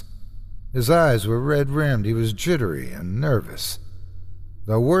appearance. His eyes were red-rimmed, he was jittery and nervous.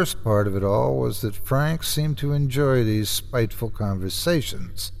 The worst part of it all was that Frank seemed to enjoy these spiteful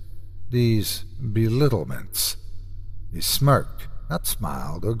conversations, these belittlements. He smirked, not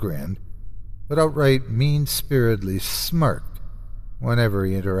smiled or grinned, but outright mean-spiritedly smirked whenever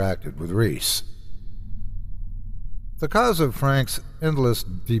he interacted with Reese. The cause of Frank's endless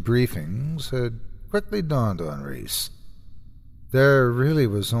debriefings had quickly dawned on Reese. There really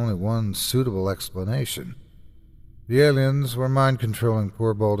was only one suitable explanation. The aliens were mind-controlling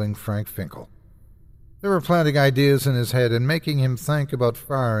poor balding Frank Finkel. They were planting ideas in his head and making him think about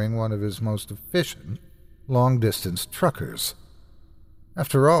firing one of his most efficient long-distance truckers.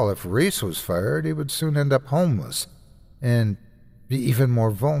 After all, if Reese was fired, he would soon end up homeless and be even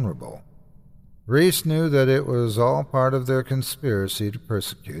more vulnerable. Reese knew that it was all part of their conspiracy to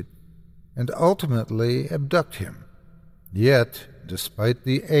persecute and ultimately abduct him. Yet, despite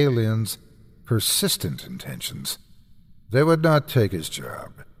the aliens' persistent intentions, they would not take his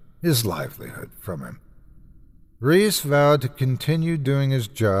job, his livelihood, from him. Reese vowed to continue doing his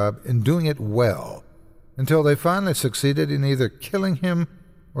job and doing it well until they finally succeeded in either killing him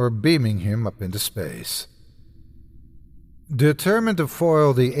or beaming him up into space. Determined to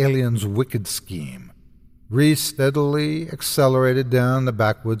foil the aliens' wicked scheme, Reese steadily accelerated down the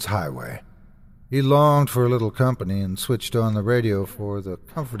backwoods highway. He longed for a little company and switched on the radio for the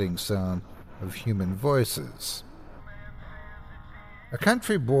comforting sound of human voices. A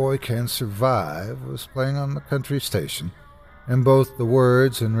Country Boy Can Survive was playing on the country station, and both the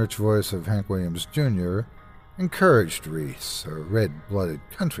words and rich voice of Hank Williams Jr. encouraged Reese, a red-blooded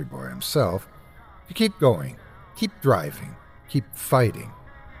country boy himself, to keep going, keep driving, keep fighting.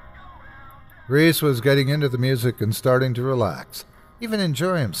 Reese was getting into the music and starting to relax, even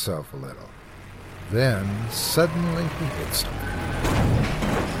enjoy himself a little. Then, suddenly he hit something.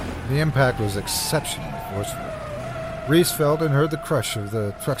 The impact was exceptionally forceful. Reese felt and heard the crush of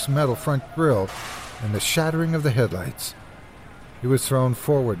the truck's metal front grille and the shattering of the headlights. He was thrown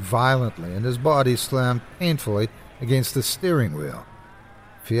forward violently, and his body slammed painfully against the steering wheel.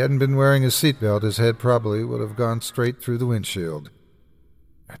 If he hadn't been wearing his seatbelt, his head probably would have gone straight through the windshield.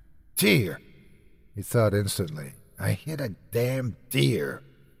 A deer, he thought instantly. I hit a damn deer.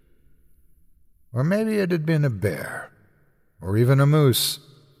 Or maybe it had been a bear, or even a moose.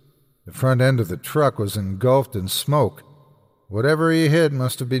 The front end of the truck was engulfed in smoke. Whatever he hit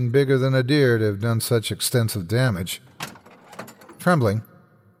must have been bigger than a deer to have done such extensive damage. Trembling,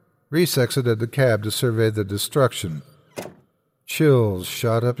 Reese exited the cab to survey the destruction. Chills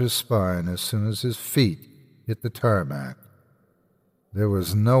shot up his spine as soon as his feet hit the tarmac. There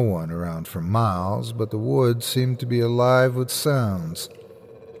was no one around for miles, but the woods seemed to be alive with sounds.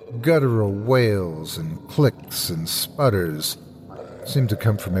 Guttural wails and clicks and sputters seemed to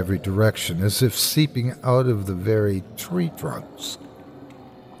come from every direction, as if seeping out of the very tree trunks.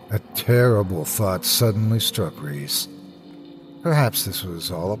 A terrible thought suddenly struck Reese. Perhaps this was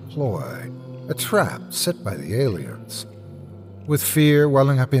all a ploy, a trap set by the aliens. With fear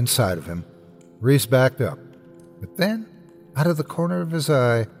welling up inside of him, Reese backed up. But then, out of the corner of his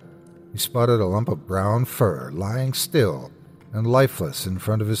eye, he spotted a lump of brown fur lying still and lifeless in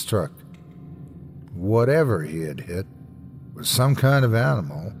front of his truck. Whatever he had hit was some kind of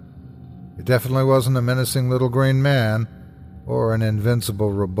animal. It definitely wasn't a menacing little green man or an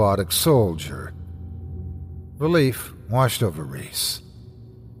invincible robotic soldier. Relief washed over Reese.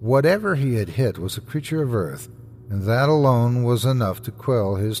 Whatever he had hit was a creature of Earth, and that alone was enough to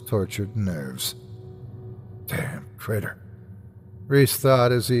quell his tortured nerves. Damn critter, Reese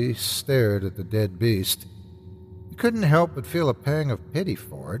thought as he stared at the dead beast. He couldn't help but feel a pang of pity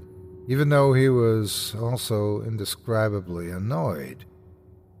for it, even though he was also indescribably annoyed.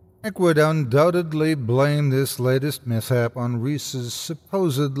 Nick would undoubtedly blame this latest mishap on Reese's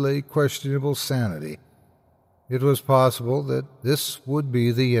supposedly questionable sanity. It was possible that this would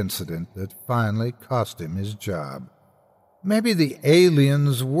be the incident that finally cost him his job. Maybe the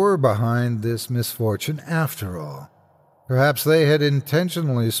aliens were behind this misfortune after all. Perhaps they had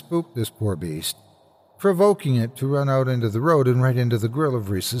intentionally spooked this poor beast, provoking it to run out into the road and right into the grill of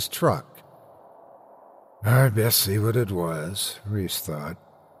Reese's truck. I'd best see what it was, Reese thought.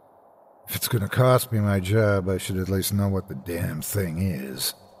 If it's going to cost me my job, I should at least know what the damn thing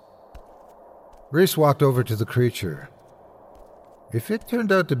is. Reese walked over to the creature. If it turned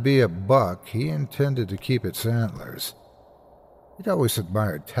out to be a buck, he intended to keep its antlers. He'd always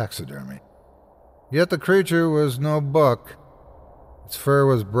admired taxidermy. Yet the creature was no buck. Its fur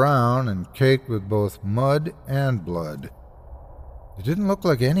was brown and caked with both mud and blood. It didn't look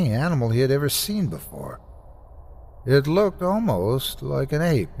like any animal he had ever seen before. It looked almost like an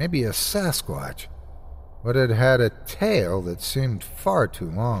ape, maybe a Sasquatch, but it had a tail that seemed far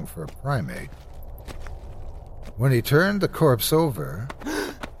too long for a primate. When he turned the corpse over,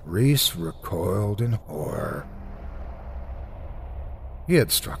 Reese recoiled in horror. He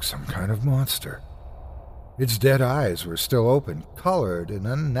had struck some kind of monster. Its dead eyes were still open, colored an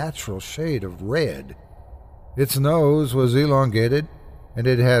unnatural shade of red. Its nose was elongated, and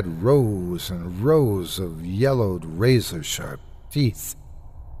it had rows and rows of yellowed razor-sharp teeth.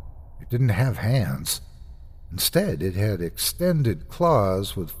 It didn't have hands. Instead, it had extended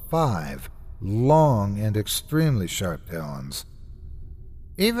claws with 5 long and extremely sharp talons.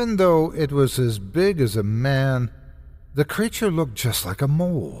 Even though it was as big as a man, the creature looked just like a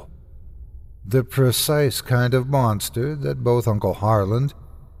mole. The precise kind of monster that both Uncle Harland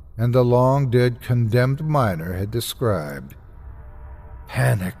and the long-dead condemned miner had described.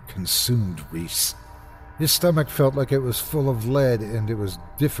 Panic consumed Reese. His stomach felt like it was full of lead, and it was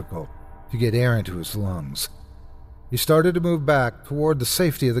difficult to get air into his lungs. He started to move back toward the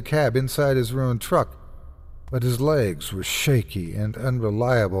safety of the cab inside his ruined truck, but his legs were shaky and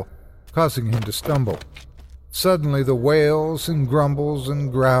unreliable, causing him to stumble. Suddenly the wails and grumbles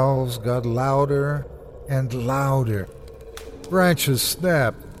and growls got louder and louder. Branches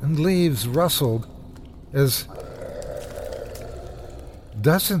snapped and leaves rustled as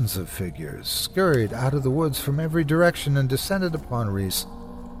dozens of figures scurried out of the woods from every direction and descended upon Reese.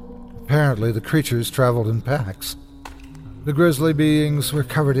 Apparently the creatures traveled in packs. The grisly beings were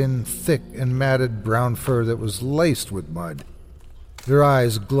covered in thick and matted brown fur that was laced with mud. Their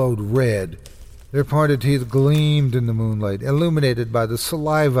eyes glowed red. Their pointed teeth gleamed in the moonlight, illuminated by the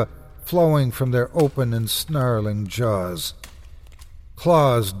saliva flowing from their open and snarling jaws.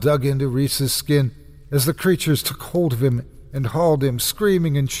 Claws dug into Reese's skin as the creatures took hold of him and hauled him,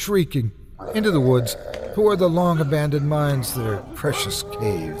 screaming and shrieking, into the woods toward the long-abandoned mines, their precious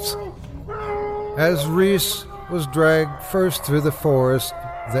caves. As Reese was dragged first through the forest,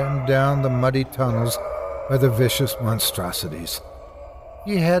 then down the muddy tunnels by the vicious monstrosities,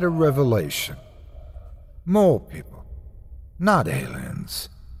 he had a revelation. Mole people, not aliens.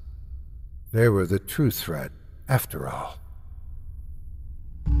 They were the true threat, after all.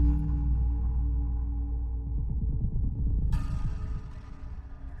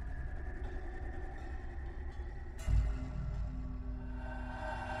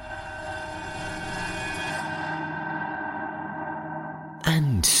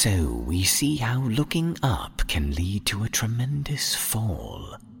 And so we see how looking up can lead to a tremendous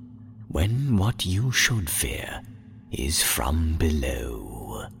fall. when what you should fear is from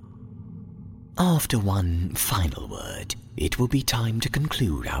below. After one final word, it will be time to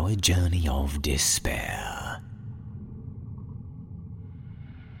conclude our journey of despair.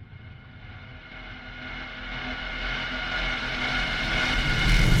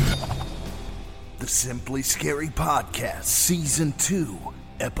 The Simply Scary Podcast, Season 2,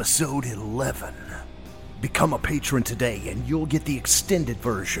 Episode 11. Become a patron today and you'll get the extended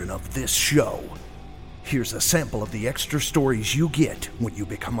version of this show. Here's a sample of the extra stories you get when you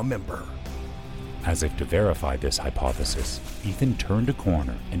become a member. As if to verify this hypothesis, Ethan turned a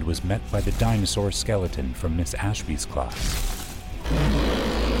corner and was met by the dinosaur skeleton from Miss Ashby's class.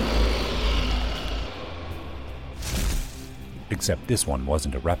 Except this one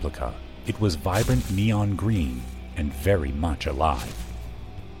wasn't a replica. It was vibrant neon green and very much alive.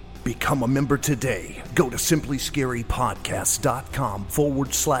 Become a member today. Go to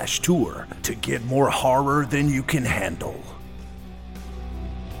simplyscarypodcast.com/tour to get more horror than you can handle.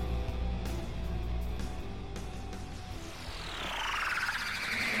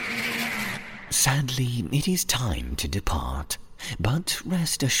 Sadly, it is time to depart, but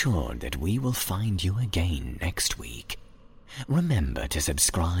rest assured that we will find you again next week. Remember to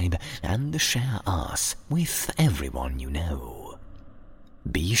subscribe and share us with everyone you know.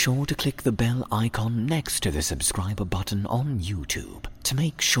 Be sure to click the bell icon next to the subscriber button on YouTube to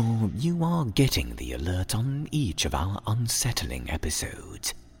make sure you are getting the alert on each of our unsettling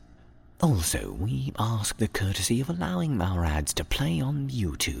episodes. Also, we ask the courtesy of allowing our ads to play on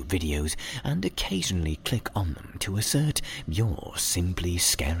YouTube videos and occasionally click on them to assert your Simply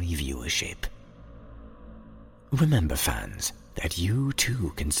Scary viewership. Remember, fans, that you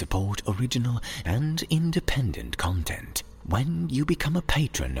too can support original and independent content when you become a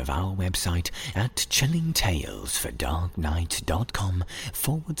patron of our website at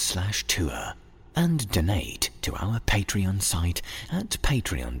chillingtalesfordarknight.com/tour and donate to our Patreon site at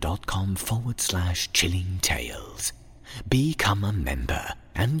patreon.com/chillingtales. Become a member,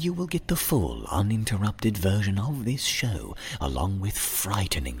 and you will get the full, uninterrupted version of this show, along with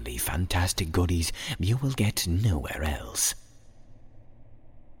frighteningly fantastic goodies you will get nowhere else.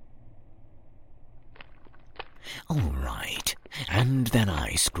 Alright, and then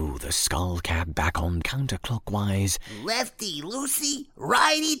I screw the skull cap back on counterclockwise. Lefty loosey,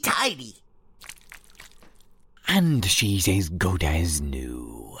 righty tighty. And she's as good as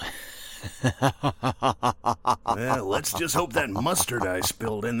new. Well, let's just hope that mustard I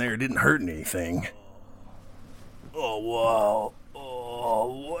spilled in there didn't hurt anything. Oh, wow.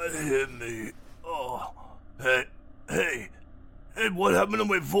 Oh, what hit me? Oh, hey, what happened to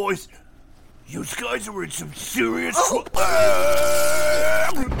my voice? You guys are in some serious trouble.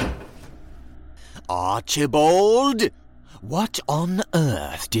 Archibald, what on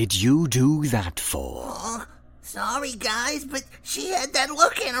earth did you do that for? Oh, sorry, guys, but she had that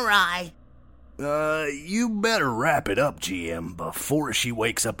look in her eye. You better wrap it up, GM, before she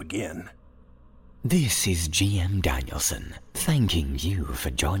wakes up again. This is GM Danielson, thanking you for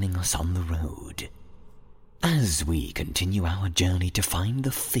joining us on the road. As we continue our journey to find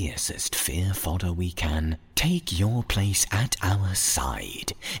the fiercest fear fodder we can, take your place at our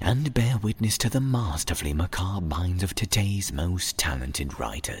side and bear witness to the masterfully macabre minds of today's most talented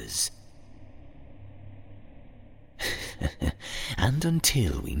writers. And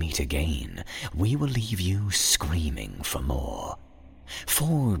until we meet again, we will leave you screaming for more.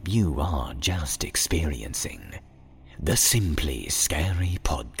 For you are just experiencing the Simply Scary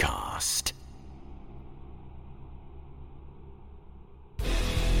Podcast.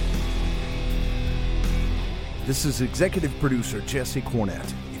 This is executive producer Jesse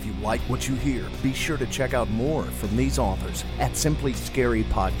Cornett. If you like what you hear, be sure to check out more from these authors at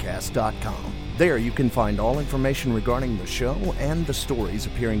simplyscarypodcast.com. There you can find all information regarding the show and the stories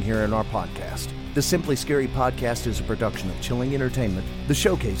appearing here in our podcast. The Simply Scary Podcast is a production of Chilling Entertainment. The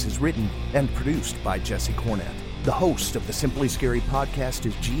Showcase is written and produced by Jesse Cornett. The host of the Simply Scary Podcast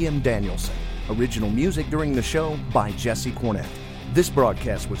is GM Danielson. Original music during the show by Jesse Cornett. This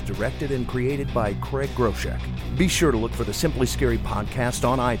broadcast was directed and created by Craig Groshek. Be sure to look for the Simply Scary Podcast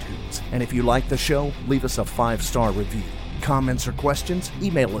on iTunes. And if you like the show, leave us a 5-star review. Comments or questions?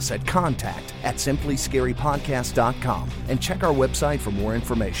 Email us at contact@simplyscarypodcast.com and check our website for more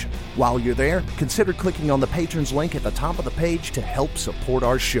information. While you're there, consider clicking on the patrons link at the top of the page to help support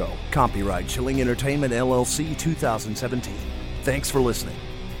our show. Copyright Chilling Entertainment LLC 2017. Thanks for listening.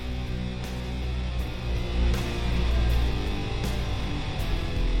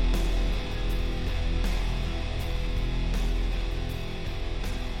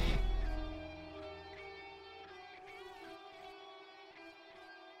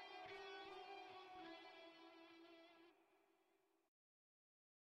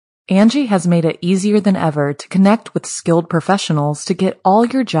 Angie has made it easier than ever to connect with skilled professionals to get all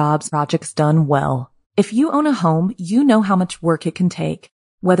your jobs projects done well. If you own a home, you know how much work it can take,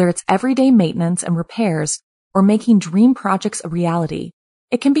 whether it's everyday maintenance and repairs or making dream projects a reality.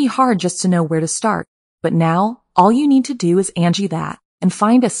 It can be hard just to know where to start, but now all you need to do is Angie that and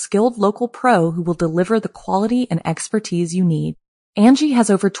find a skilled local pro who will deliver the quality and expertise you need. Angie has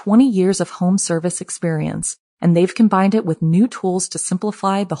over 20 years of home service experience, and they've combined it with new tools to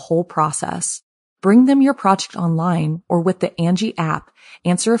simplify the whole process. Bring them your project online or with the Angie app,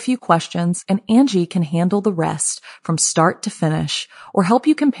 answer a few questions, and Angie can handle the rest from start to finish, or help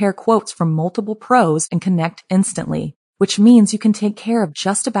you compare quotes from multiple pros and connect instantly, which means you can take care of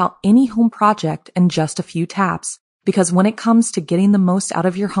just about any home project in just a few taps. Because when it comes to getting the most out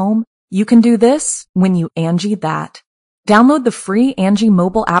of your home, you can do this when you Angie that. Download the free Angie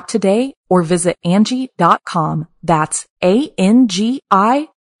mobile app today or visit Angie.com. That's ANGI.com.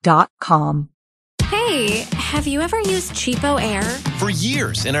 Hey, have you ever used Cheapo Air? For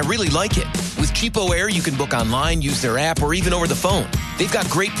years, and I really like it. With Cheapo Air, you can book online, use their app, or even over the phone. They've got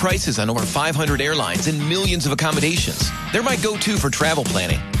great prices on over 500 airlines and millions of accommodations. They're my go-to for travel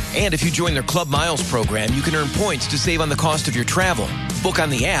planning. And if you join their Club Miles program, you can earn points to save on the cost of your travel. Book on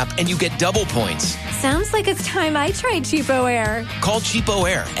the app, and you get double points. Sounds like it's time I tried Cheapo Air. Call Cheapo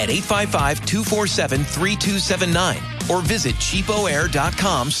Air at 855-247-3279 or visit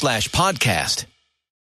cheapoair.com/podcast.